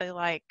media that they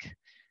like.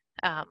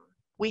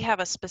 We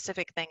have a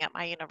specific thing at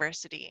my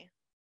university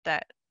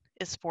that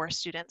is for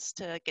students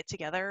to get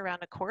together around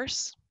a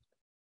course.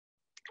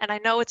 And I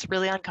know it's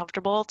really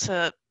uncomfortable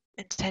to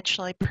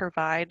intentionally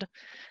provide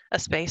a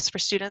space for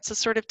students to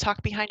sort of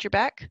talk behind your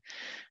back.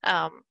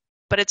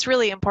 But it's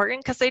really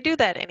important because they do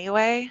that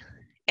anyway.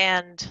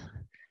 And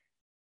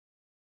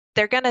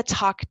they're going to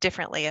talk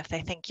differently if they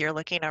think you're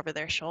looking over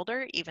their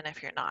shoulder, even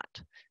if you're not.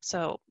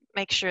 So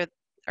make sure,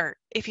 or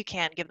if you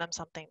can, give them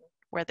something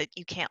where that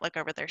you can't look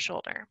over their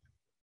shoulder.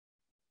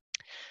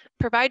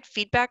 Provide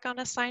feedback on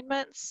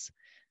assignments,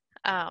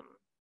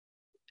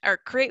 or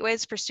create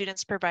ways for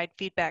students to provide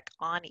feedback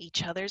on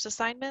each other's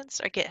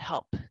assignments or get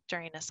help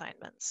during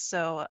assignments.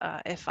 So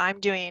if I'm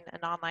doing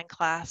an online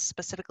class,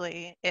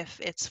 specifically if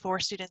it's for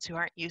students who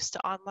aren't used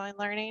to online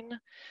learning,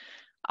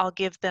 I'll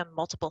give them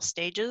multiple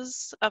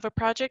stages of a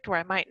project where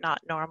I might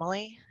not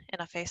normally in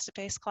a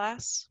face-to-face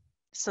class,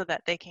 so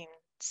that they can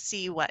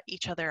see what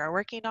each other are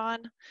working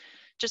on,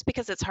 just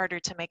because it's harder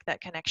to make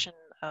that connection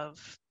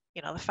of,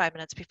 the 5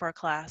 minutes before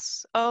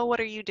class, oh, what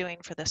are you doing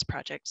for this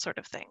project sort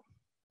of thing.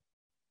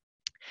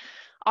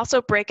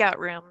 Also, breakout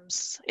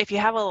rooms. If you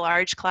have a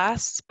large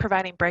class,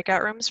 providing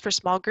breakout rooms for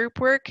small group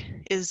work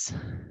is,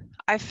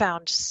 I've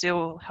found,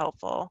 so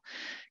helpful,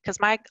 because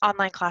my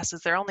online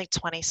classes, there are only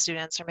 20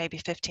 students or maybe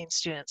 15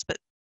 students, but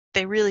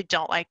they really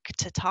don't like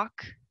to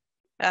talk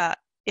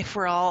if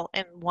we're all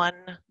in one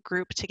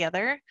group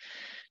together,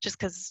 just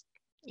because,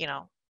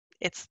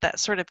 it's that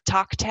sort of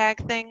talk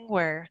tag thing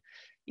where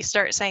you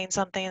start saying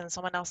something and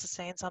someone else is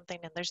saying something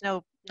and there's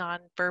no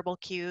non-verbal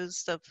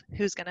cues of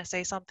who's going to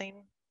say something.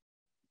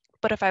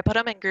 But if I put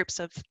them in groups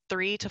of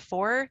 3 to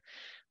 4,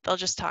 they'll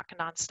just talk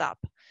nonstop,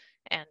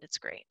 and it's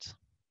great.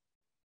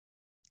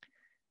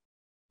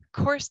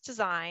 Course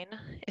design.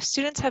 If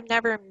students have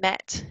never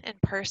met in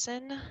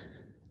person,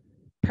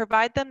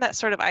 provide them that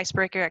sort of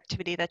icebreaker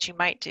activity that you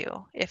might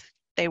do if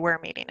they were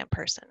meeting in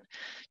person,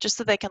 just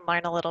so they can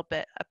learn a little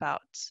bit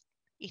about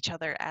each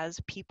other as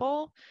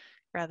people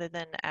rather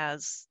than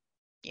as,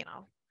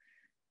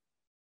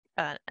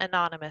 an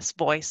anonymous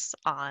voice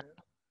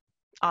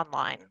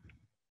online.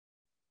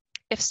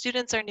 If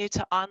students are new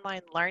to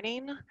online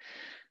learning,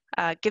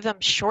 give them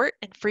short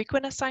and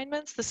frequent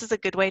assignments. This is a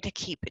good way to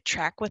keep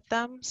track with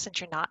them since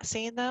you're not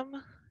seeing them.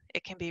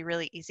 It can be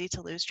really easy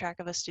to lose track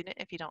of a student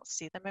if you don't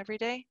see them every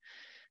day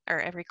or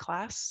every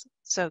class.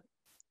 So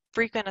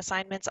frequent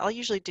assignments, I'll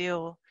usually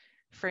do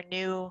for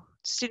new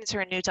students who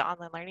are new to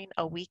online learning,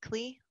 a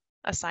weekly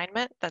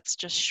assignment that's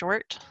just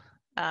short,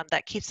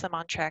 that keeps them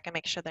on track and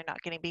makes sure they're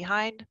not getting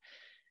behind.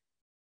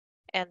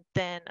 And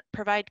then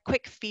provide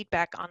quick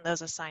feedback on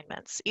those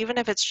assignments. Even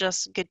if it's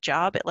just good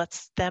job, it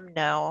lets them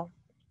know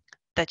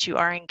that you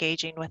are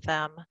engaging with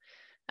them.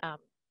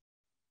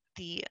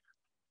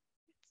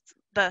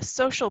 The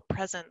social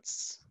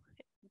presence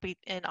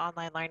in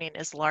online learning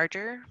is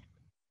larger.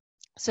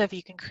 So if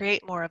you can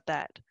create more of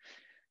that,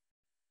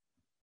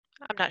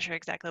 I'm not sure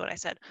exactly what I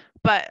said,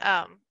 but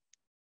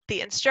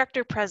the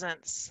instructor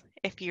presence,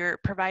 if you're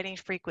providing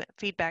frequent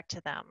feedback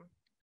to them,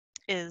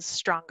 is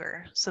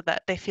stronger so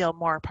that they feel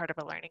more a part of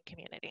a learning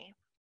community.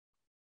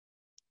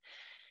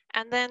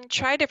 And then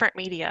try different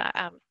media.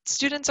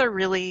 Students are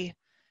really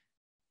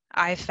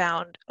I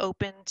found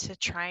open to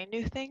trying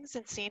new things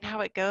and seeing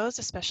how it goes,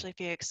 especially if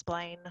you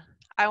explain,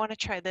 I want to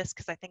try this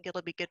because I think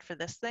it'll be good for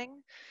this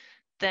thing,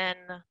 then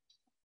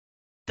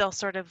they'll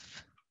sort of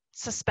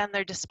suspend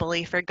their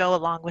disbelief or go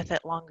along with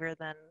it longer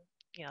than,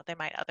 you know, they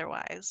might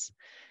otherwise.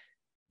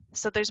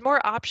 So there's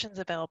more options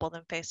available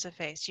than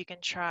face-to-face. You can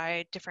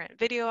try different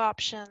video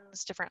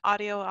options, different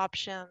audio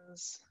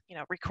options, you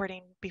know,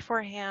 recording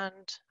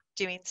beforehand,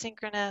 doing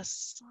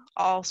synchronous,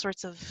 all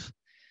sorts of,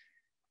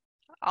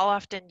 I'll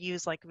often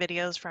use like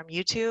videos from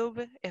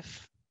YouTube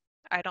if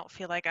I don't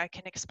feel like I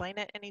can explain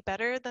it any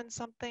better than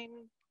something,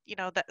 you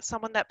know, that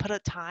someone that put a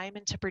time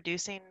into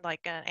producing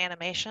like an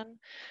animation,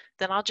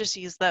 then I'll just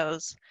use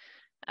those.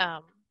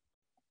 Um,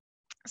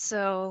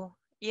 so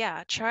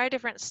yeah, try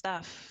different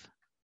stuff.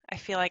 I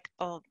feel like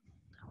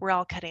we're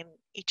all cutting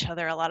each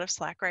other a lot of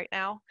slack right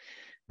now.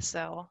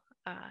 So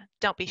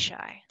don't be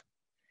shy.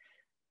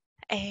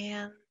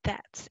 And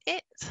that's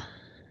it.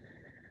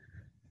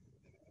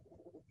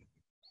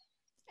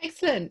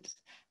 Excellent.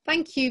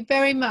 Thank you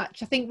very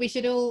much. I think we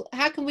should all,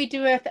 how can we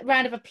do a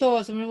round of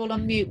applause when we're all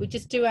on mute? We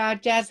just do our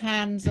jazz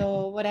hands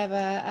or whatever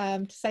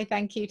to say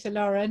thank you to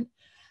Lauren.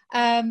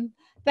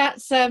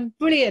 That's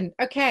brilliant.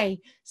 Okay,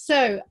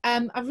 so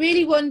I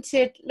really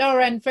wanted,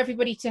 Lauren, for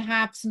everybody to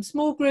have some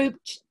small group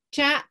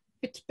chat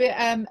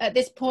at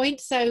this point.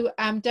 So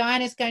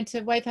Diana's going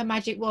to wave her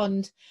magic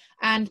wand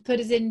and put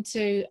us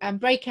into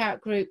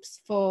breakout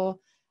groups for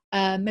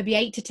maybe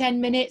 8 to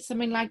 10 minutes,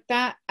 something like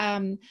that.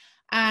 And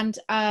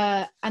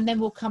then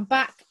we'll come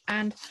back.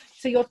 And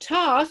so your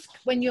task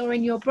when you're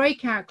in your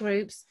breakout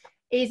groups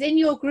is in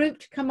your group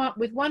to come up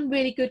with one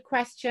really good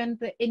question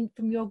that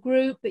from your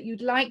group that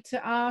you'd like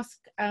to ask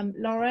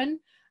Lauren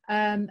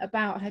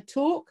about her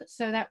talk.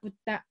 So that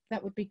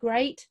would be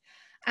great.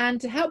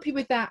 And to help you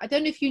with that, I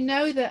don't know if you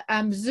know that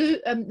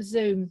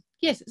Zoom.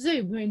 Yes,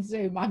 Zoom. We're in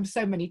Zoom. I'm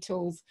so many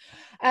tools.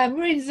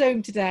 We're in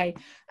Zoom today.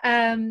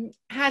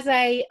 Has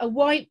a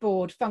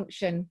whiteboard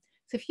function.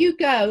 So if you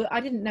go, I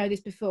didn't know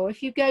this before,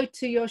 if you go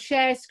to your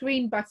share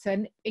screen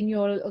button in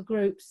your little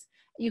groups,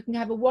 you can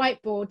have a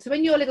whiteboard. So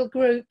in your little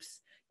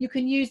groups, you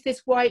can use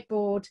this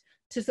whiteboard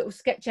to sort of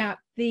sketch out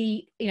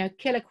the, you know,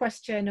 killer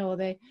question or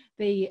the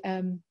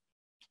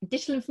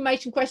additional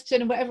information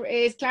question or whatever it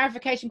is,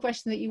 clarification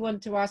question that you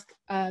want to ask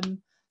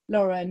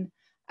Lauren.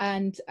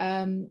 And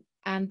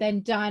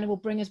then Diana will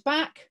bring us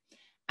back.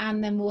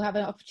 And then we'll have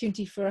an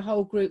opportunity for a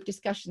whole group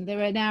discussion. There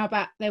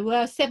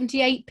were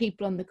 78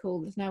 people on the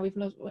call. Now we've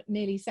lost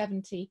nearly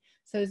 70.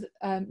 So there's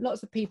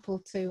lots of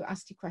people to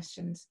ask you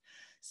questions.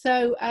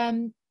 So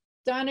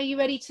Diana, are you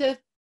ready to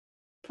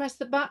press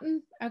the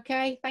button?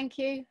 Okay, thank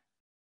you.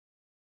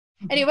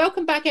 Anyway,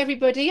 welcome back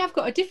everybody. I've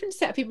got a different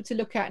set of people to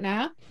look at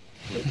now,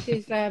 which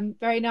is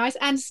very nice,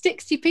 and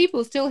 60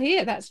 people still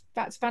here. That's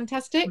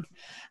fantastic.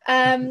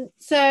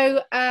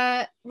 So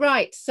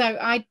right, so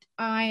I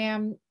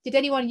did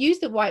anyone use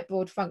the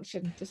whiteboard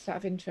function, just out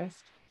of interest?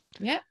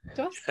 Yeah,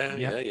 Josh?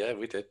 Yeah,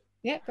 we did.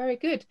 Yeah, very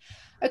good.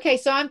 Okay,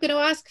 so I'm going to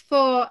ask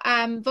for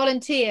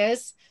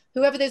volunteers,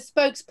 whoever the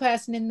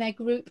spokesperson in their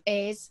group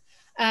is.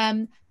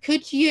 There's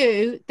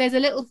a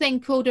little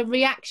thing called a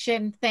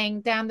reaction thing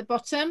down the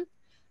bottom.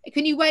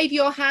 Can you wave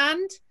your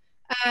hand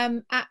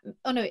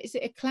is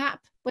it a clap?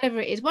 Whatever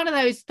it is, one of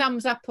those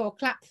thumbs up or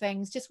clap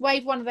things. Just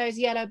wave one of those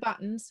yellow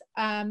buttons,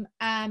 and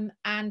then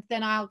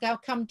I'll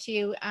come to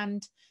you,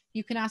 and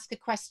you can ask a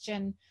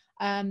question.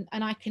 And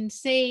I can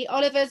see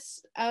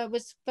Oliver's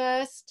was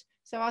first,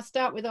 so I'll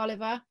start with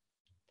Oliver.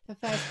 The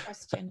first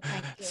question.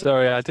 Thank you.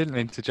 Sorry, I didn't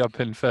mean to jump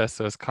in first.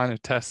 I was kind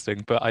of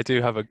testing, but I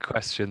do have a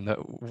question. That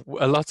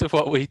a lot of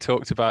what we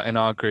talked about in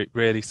our group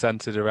really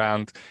centered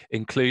around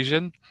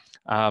inclusion.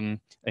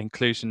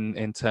 Inclusion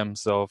in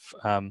terms of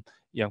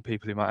young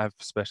people who might have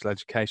special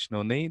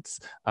educational needs,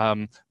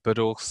 but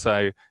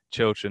also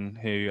children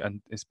who,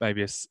 and it's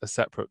maybe a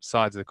separate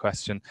side of the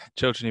question,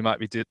 children who might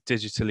be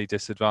digitally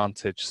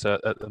disadvantaged. So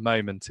at the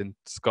moment in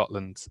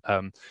Scotland,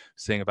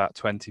 seeing about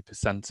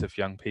 20% of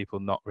young people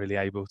not really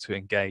able to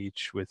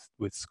engage with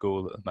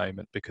school at the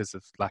moment because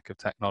of lack of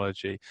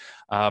technology,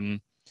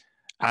 and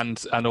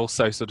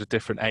also sort of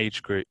different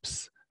age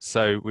groups.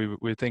 So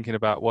we're thinking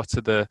about what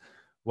are the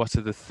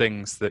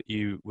things that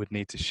you would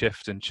need to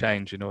shift and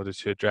change in order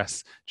to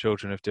address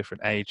children of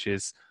different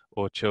ages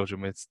or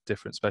children with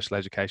different special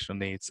educational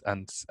needs,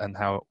 and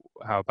how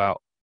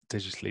about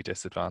digitally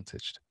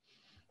disadvantaged?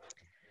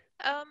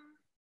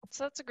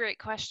 So that's a great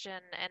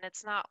question, and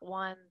it's not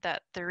one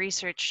that the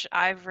research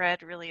I've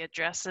read really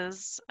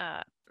addresses.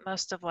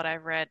 Most of what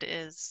I've read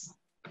is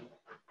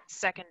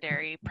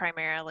secondary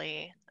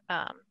primarily,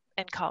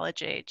 and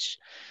college age.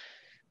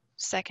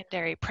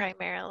 Secondary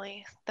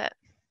primarily, that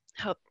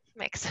hope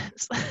makes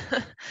sense.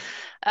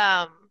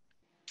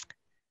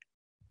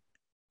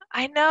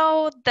 I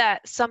know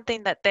that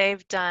something that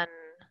they've done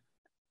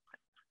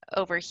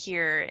over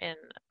here in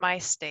my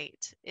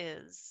state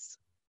is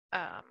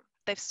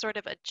they've sort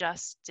of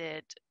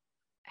adjusted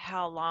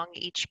how long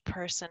each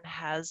person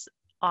has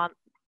on,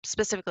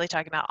 specifically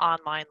talking about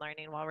online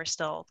learning while we're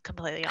still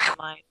completely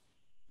online,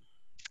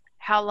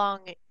 how long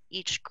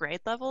each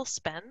grade level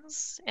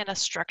spends in a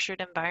structured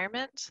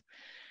environment.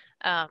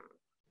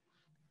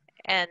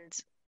 And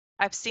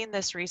I've seen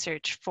this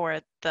research for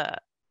the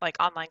like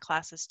online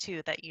classes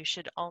too, that you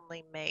should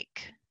only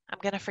make, I'm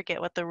going to forget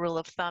what the rule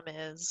of thumb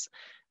is,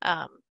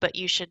 but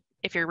you should,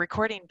 if you're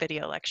recording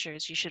video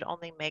lectures, you should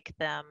only make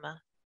them,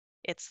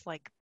 it's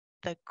like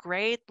the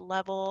grade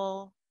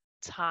level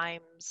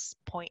times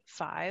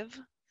 0.5.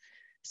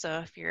 So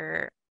if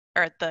you're,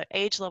 or the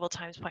age level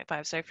times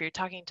 0.5. So if you're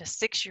talking to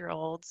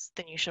 6-year-olds,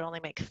 then you should only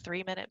make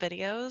 3-minute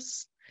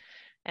videos.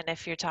 And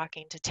if you're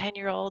talking to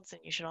 10-year-olds, then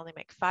you should only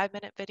make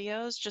 5-minute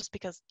videos, just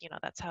because, you know,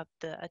 that's how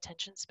the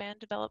attention span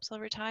develops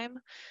over time.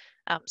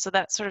 So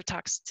that sort of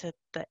talks to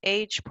the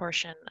age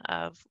portion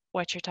of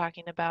what you're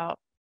talking about.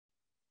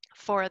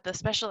 For the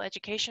special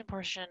education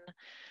portion,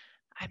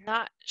 I'm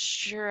not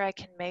sure I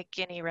can make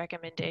any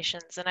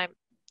recommendations. And I'm,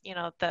 you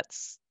know,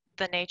 that's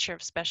the nature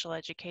of special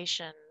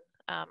education.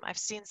 I've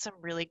seen some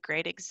really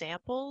great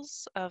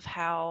examples of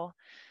how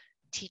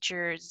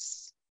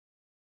teachers,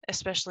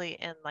 especially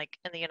in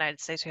the United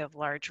States, we have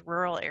large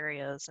rural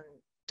areas and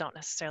don't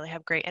necessarily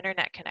have great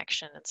internet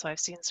connection. And so I've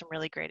seen some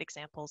really great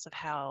examples of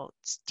how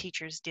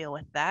teachers deal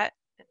with that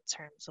in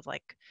terms of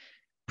like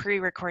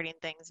pre-recording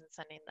things and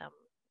sending them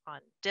on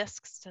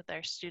discs to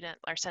their student,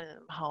 or sending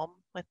them home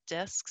with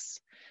discs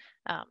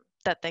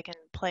that they can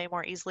play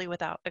more easily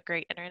without a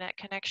great internet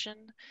connection.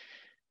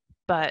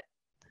 But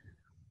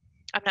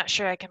I'm not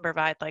sure I can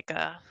provide like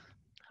a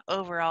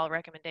overall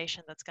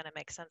recommendation that's going to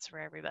make sense for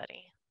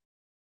everybody.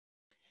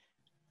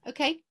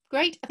 Okay,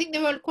 great. I think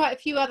there were quite a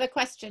few other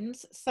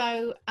questions.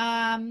 So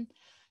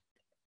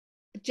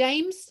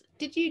James,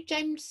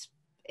 James,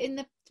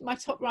 in my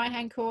top right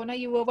hand corner,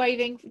 you were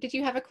waving. Did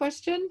you have a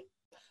question?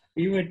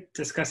 We were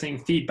discussing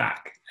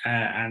feedback,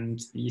 and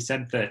you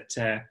said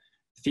that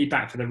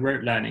feedback for the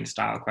rote learning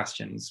style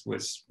questions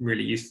was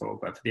really useful,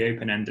 but for the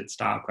open-ended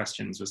style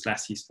questions was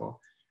less useful.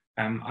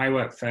 I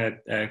work for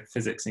a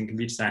physics and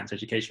computer science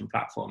education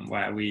platform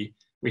where we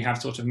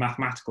have sort of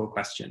mathematical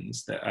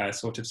questions that are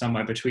sort of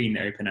somewhere between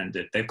the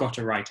open-ended. They've got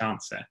a right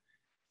answer.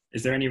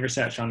 Is there any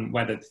research on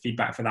whether the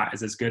feedback for that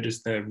is as good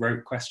as the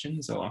rote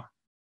questions, or?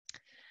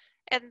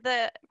 And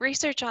the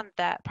research on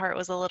that part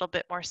was a little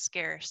bit more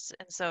scarce.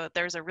 And so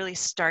there's a really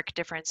stark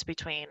difference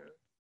between,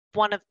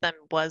 one of them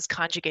was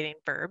conjugating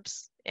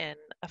verbs in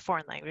a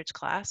foreign language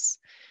class,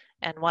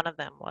 and one of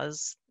them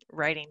was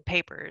writing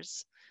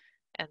papers.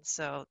 And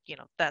so, you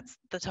know, that's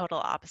the total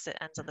opposite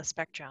ends of the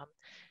spectrum.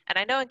 And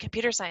I know in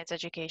computer science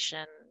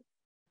education,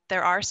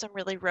 there are some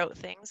really rote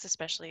things,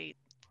 especially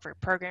for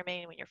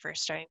programming. When you're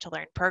first starting to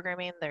learn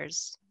programming,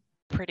 there's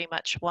pretty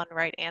much one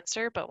right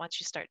answer. But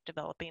once you start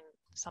developing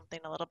something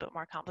a little bit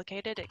more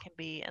complicated, it can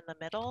be in the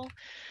middle.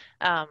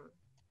 And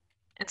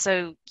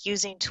so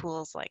using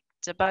tools like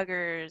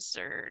debuggers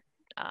or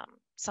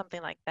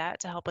something like that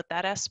to help with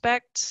that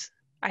aspect,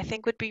 I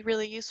think would be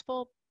really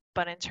useful.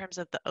 But in terms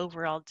of the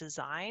overall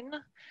design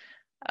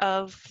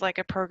of like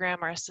a program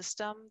or a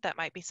system, that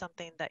might be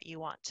something that you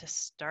want to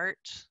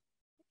start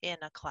in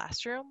a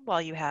classroom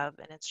while you have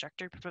an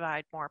instructor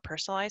provide more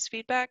personalized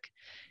feedback.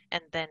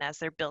 And then as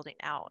they're building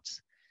out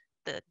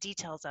the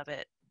details of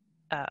it,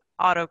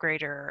 auto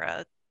grader or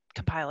a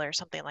compiler or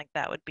something like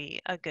that would be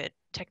a good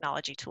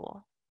technology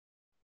tool.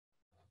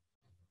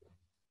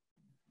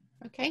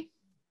 Okay,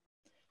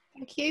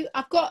 thank you.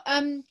 I've got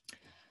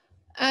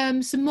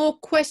some more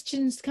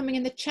questions coming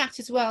in the chat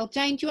as well.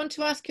 Jane, do you want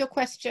to ask your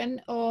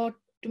question, or do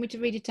you want me to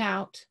read it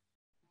out?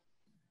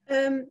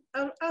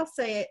 I'll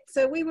say it.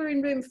 So we were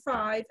in room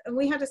 5 and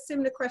we had a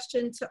similar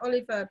question to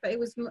Oliver, but it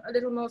was a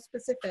little more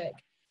specific,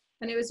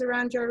 and it was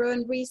around your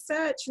own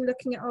research and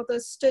looking at other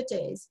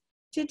studies.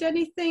 Did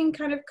anything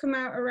kind of come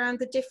out around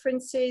the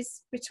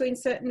differences between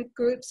certain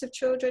groups of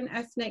children,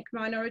 ethnic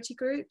minority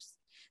groups?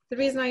 The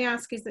reason I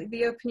ask is that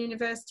the Open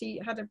University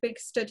had a big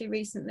study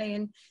recently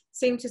and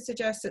seemed to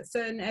suggest that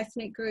certain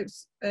ethnic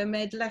groups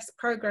made less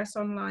progress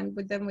online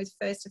with them with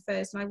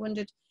face-to-face. And I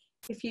wondered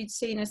if you'd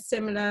seen a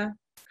similar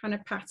kind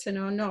of pattern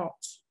or not.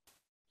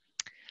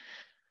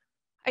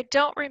 I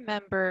don't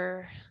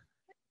remember.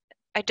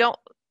 I don't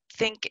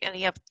think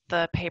any of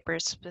the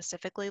papers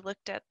specifically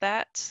looked at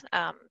that.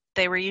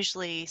 They were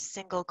usually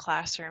single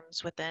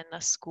classrooms within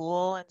a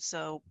school, and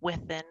so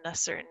within a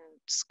certain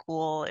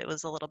school it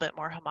was a little bit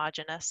more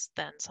homogenous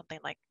than something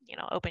like, you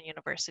know, Open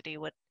University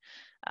would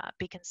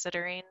be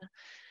considering.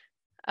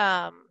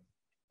 A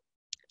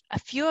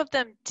few of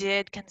them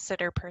did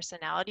consider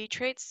personality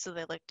traits, so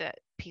they looked at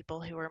people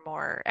who were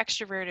more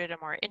extroverted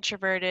and more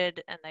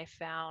introverted, and they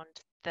found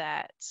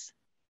that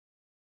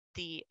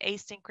the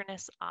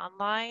asynchronous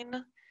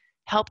online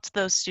helped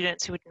those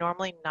students who would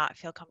normally not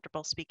feel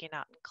comfortable speaking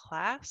out in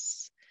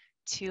class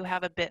to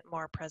have a bit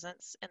more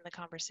presence in the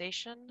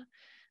conversation.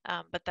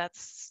 But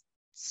that's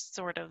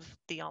sort of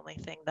the only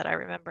thing that I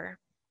remember.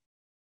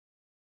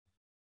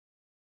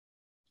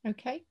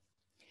 Okay.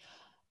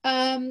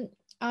 I'm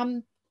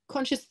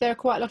conscious there are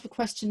quite a lot of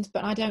questions,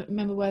 but I don't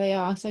remember where they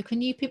are. So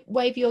can you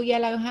wave your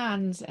yellow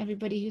hands,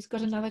 everybody who's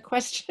got another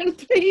question,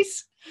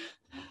 please?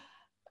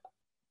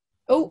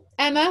 Oh,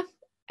 Emma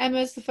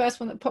Emma's the first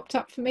one that popped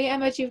up for me.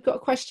 Emma, you've got a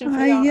question for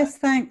Lara? Yes,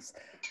 thanks.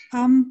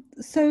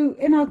 So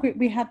in our group,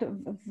 we had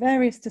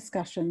various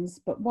discussions,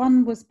 but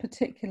one was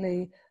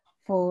particularly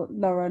for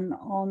Lauren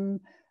on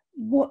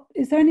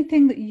is there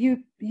anything that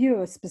you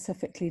are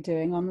specifically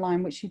doing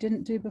online which you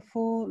didn't do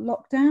before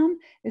lockdown?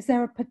 Is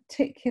there a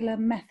particular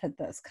method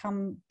that's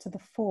come to the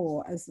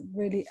fore as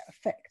really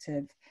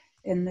effective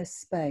in this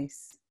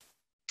space?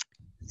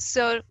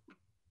 So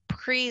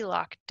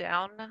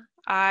pre-lockdown,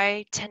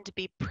 I tend to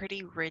be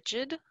pretty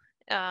rigid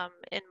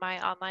in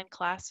my online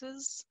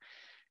classes.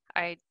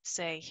 I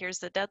say, here's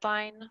the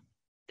deadline.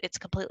 It's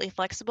completely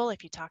flexible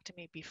if you talk to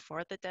me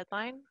before the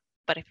deadline,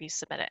 but if you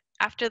submit it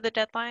after the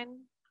deadline,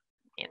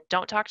 and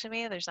don't talk to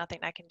me, there's nothing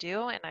I can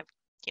do. And I've,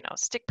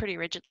 stick pretty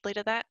rigidly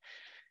to that.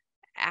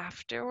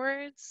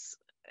 Afterwards,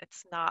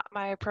 it's not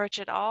my approach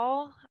at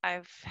all.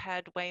 I've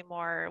had way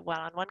more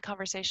one-on-one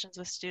conversations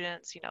with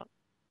students.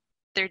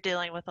 They're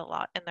dealing with a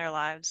lot in their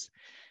lives.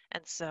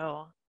 And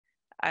so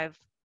I've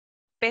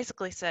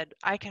basically said,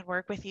 I can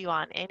work with you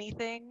on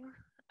anything,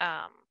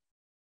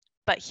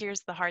 but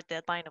here's the hard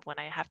deadline of when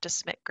I have to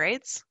submit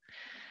grades.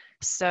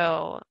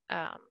 So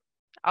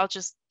I'll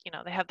just,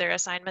 they have their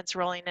assignments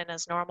rolling in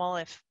as normal.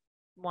 If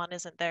one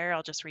isn't there,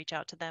 I'll just reach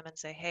out to them and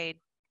say, hey,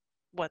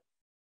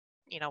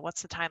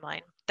 what's the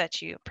timeline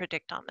that you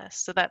predict on this?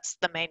 So that's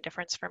the main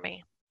difference for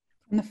me.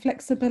 And the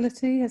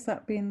flexibility, has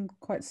that been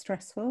quite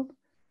stressful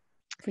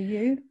for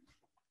you?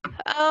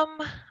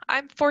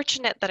 I'm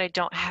fortunate that I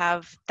don't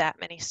have that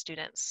many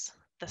students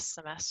this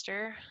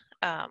semester.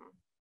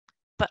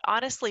 But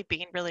honestly,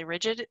 being really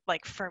rigid,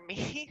 like for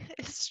me,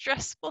 is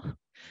stressful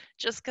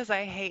just because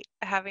I hate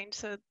having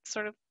to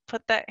sort of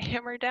put that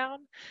hammer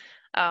down.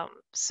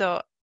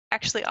 So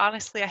actually,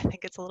 honestly, I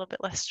think it's a little bit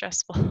less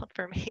stressful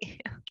for me.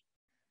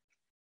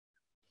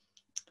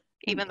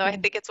 Even though I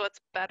think it's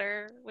what's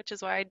better, which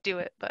is why I do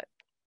it, but.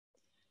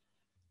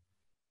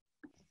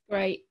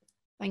 Great,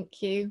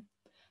 thank you.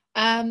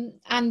 And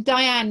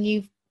Diane,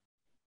 you've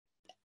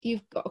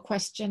got a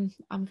question.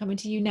 I'm coming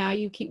to you now.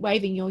 You keep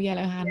waving your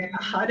yellow hand. Yeah,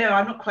 I know,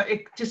 I'm not quite,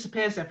 it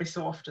disappears every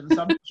so often,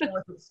 so I'm not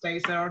sure if it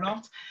stays there or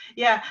not.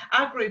 Yeah,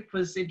 our group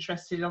was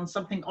interested on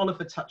something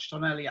Oliver touched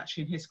on earlier,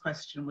 actually, in his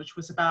question, which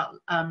was about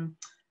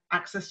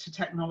access to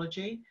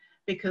technology,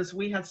 because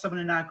we had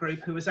someone in our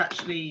group who was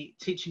actually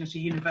teaching at a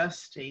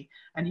university,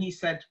 and he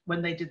said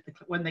when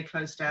they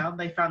closed down,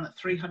 they found that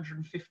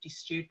 350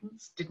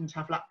 students didn't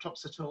have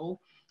laptops at all,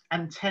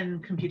 and 10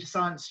 computer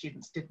science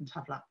students didn't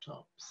have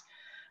laptops.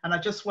 And I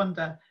just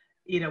wonder,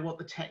 what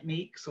the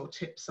techniques or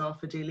tips are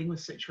for dealing with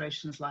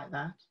situations like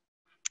that.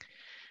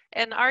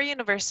 And our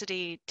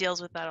university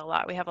deals with that a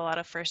lot. We have a lot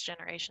of first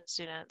generation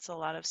students, a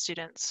lot of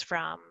students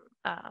from,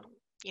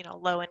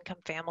 low income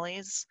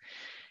families.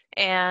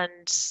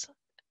 And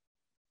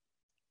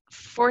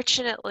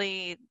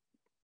fortunately,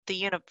 the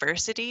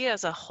university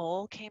as a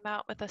whole came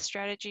out with a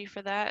strategy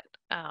for that.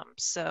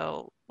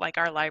 So like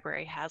our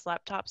library has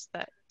laptops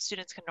that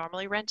students can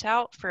normally rent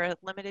out for a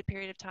limited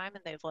period of time,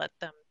 and they've let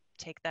them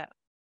take that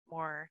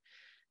more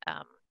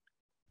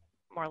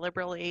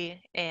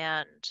liberally.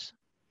 And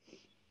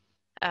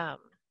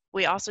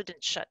we also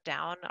didn't shut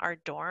down our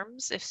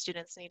dorms if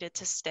students needed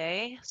to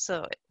stay.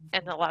 So,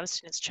 and a lot of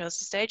students chose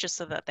to stay just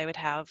so that they would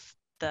have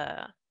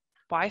the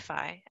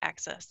Wi-Fi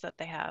access that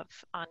they have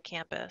on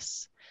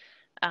campus.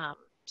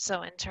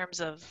 So in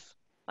terms of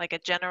like a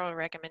general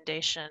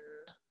recommendation,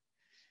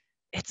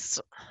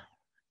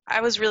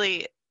 I was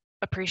really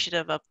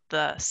appreciative of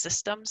the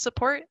system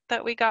support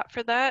that we got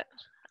for that.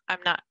 I'm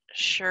not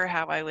sure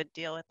how I would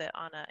deal with it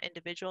on an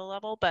individual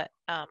level, but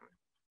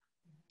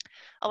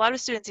a lot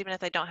of students, even if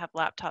they don't have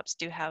laptops,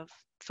 do have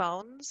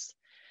phones,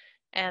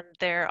 and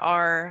there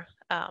are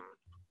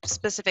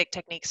specific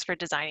techniques for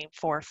designing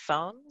for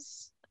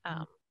phones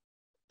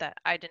that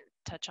I didn't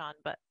touch on,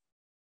 but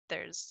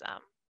there's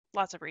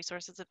lots of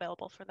resources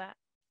available for that.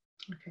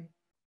 Okay,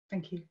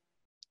 thank you.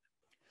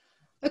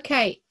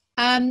 Okay,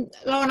 Lauren,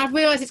 I've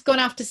realised it's gone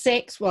after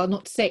 6. Well,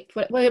 not 6.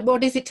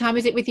 What is it? Time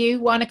is it with you?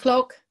 1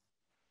 o'clock?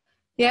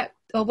 Yeah,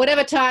 or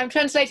whatever time.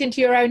 Translate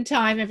into your own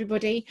time,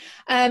 everybody.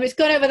 It's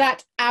gone over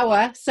that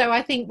hour, so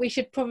I think we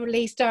should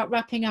probably start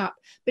wrapping up.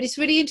 But it's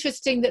really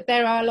interesting that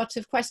there are a lot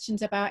of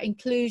questions about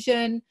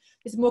inclusion.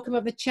 There's more come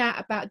up in the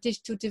chat about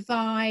digital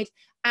divide,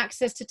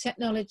 access to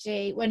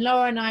technology. When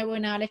Laura and I were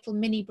in our little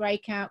mini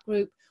breakout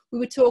group, we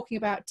were talking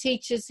about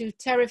teachers who are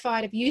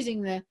terrified of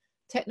using the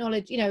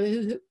technology,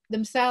 who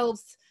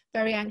themselves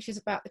very anxious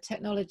about the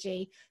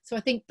technology. So I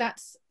think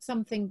that's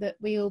something that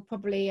we'll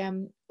probably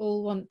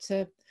all want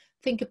to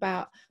think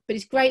about. But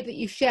it's great that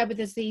you've shared with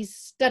us these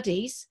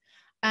studies,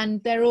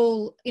 and they're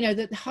all,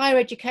 the higher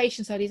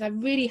education studies. I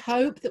really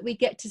hope that we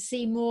get to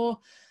see more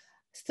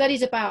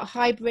studies about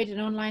hybrid and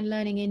online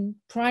learning in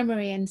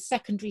primary and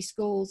secondary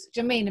schools.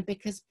 Do you know what I mean?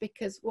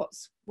 Because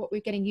what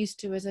we're getting used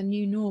to as a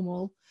new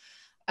normal,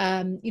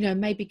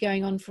 maybe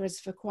going on for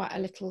us for quite a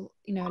little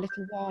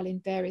while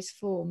in various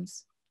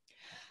forms.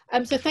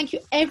 So thank you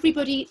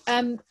everybody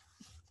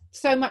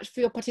so much for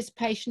your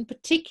participation.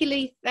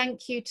 Particularly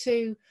thank you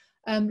to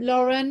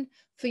Lauren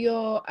for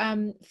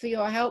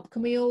your help.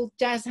 Can we all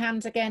jazz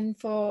hands again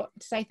to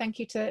say thank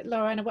you to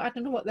Lauren? I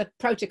don't know what the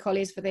protocol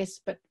is for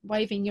this, but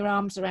waving your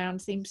arms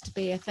around seems to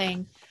be a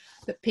thing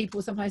that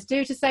people sometimes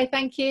do to say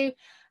thank you.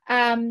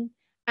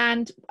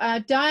 And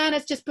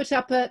Diana's just put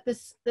up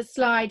the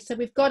slide, so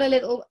we've got a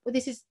little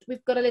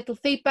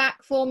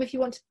feedback form if you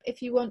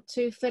want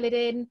to fill it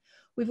in.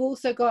 We've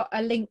also got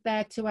a link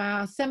there to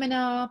our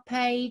seminar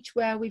page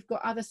where we've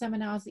got other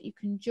seminars that you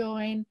can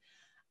join.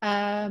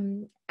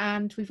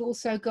 And we've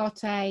also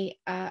got a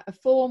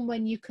form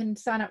when you can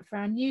sign up for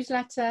our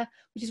newsletter,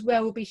 which is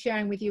where we'll be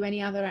sharing with you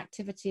any other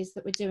activities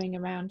that we're doing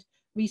around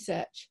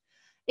research.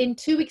 In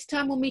 2 weeks'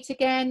 time, we'll meet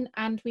again,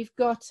 and we've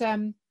got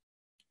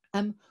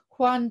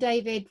Juan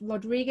David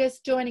Rodriguez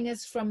joining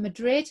us from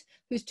Madrid,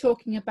 who's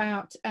talking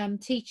about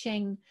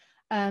teaching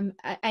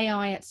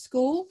AI at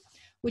school,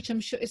 which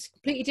I'm sure is a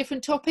completely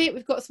different topic.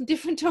 We've got some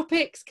different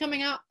topics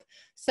coming up,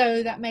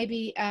 so that may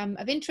be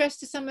of interest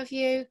to some of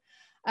you.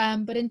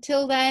 But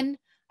until then,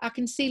 I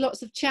can see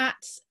lots of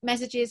chats,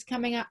 messages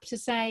coming up to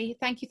say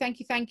thank you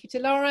to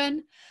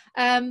Lauren.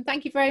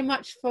 Thank you very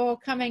much for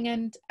coming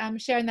and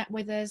sharing that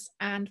with us.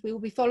 And we will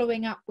be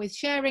following up with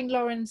sharing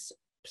Lauren's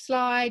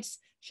slides,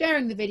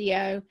 sharing the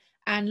video,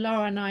 and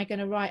Laura and I are going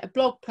to write a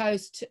blog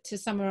post to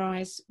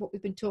summarise what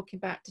we've been talking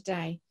about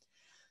today.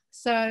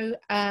 So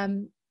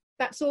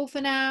that's all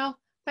for now.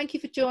 Thank you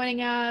for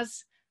joining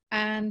us,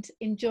 and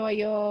enjoy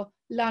your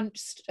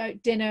lunch,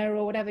 dinner,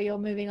 or whatever you're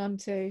moving on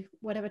to,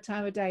 whatever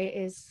time of day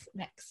it is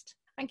next.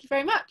 Thank you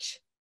very much.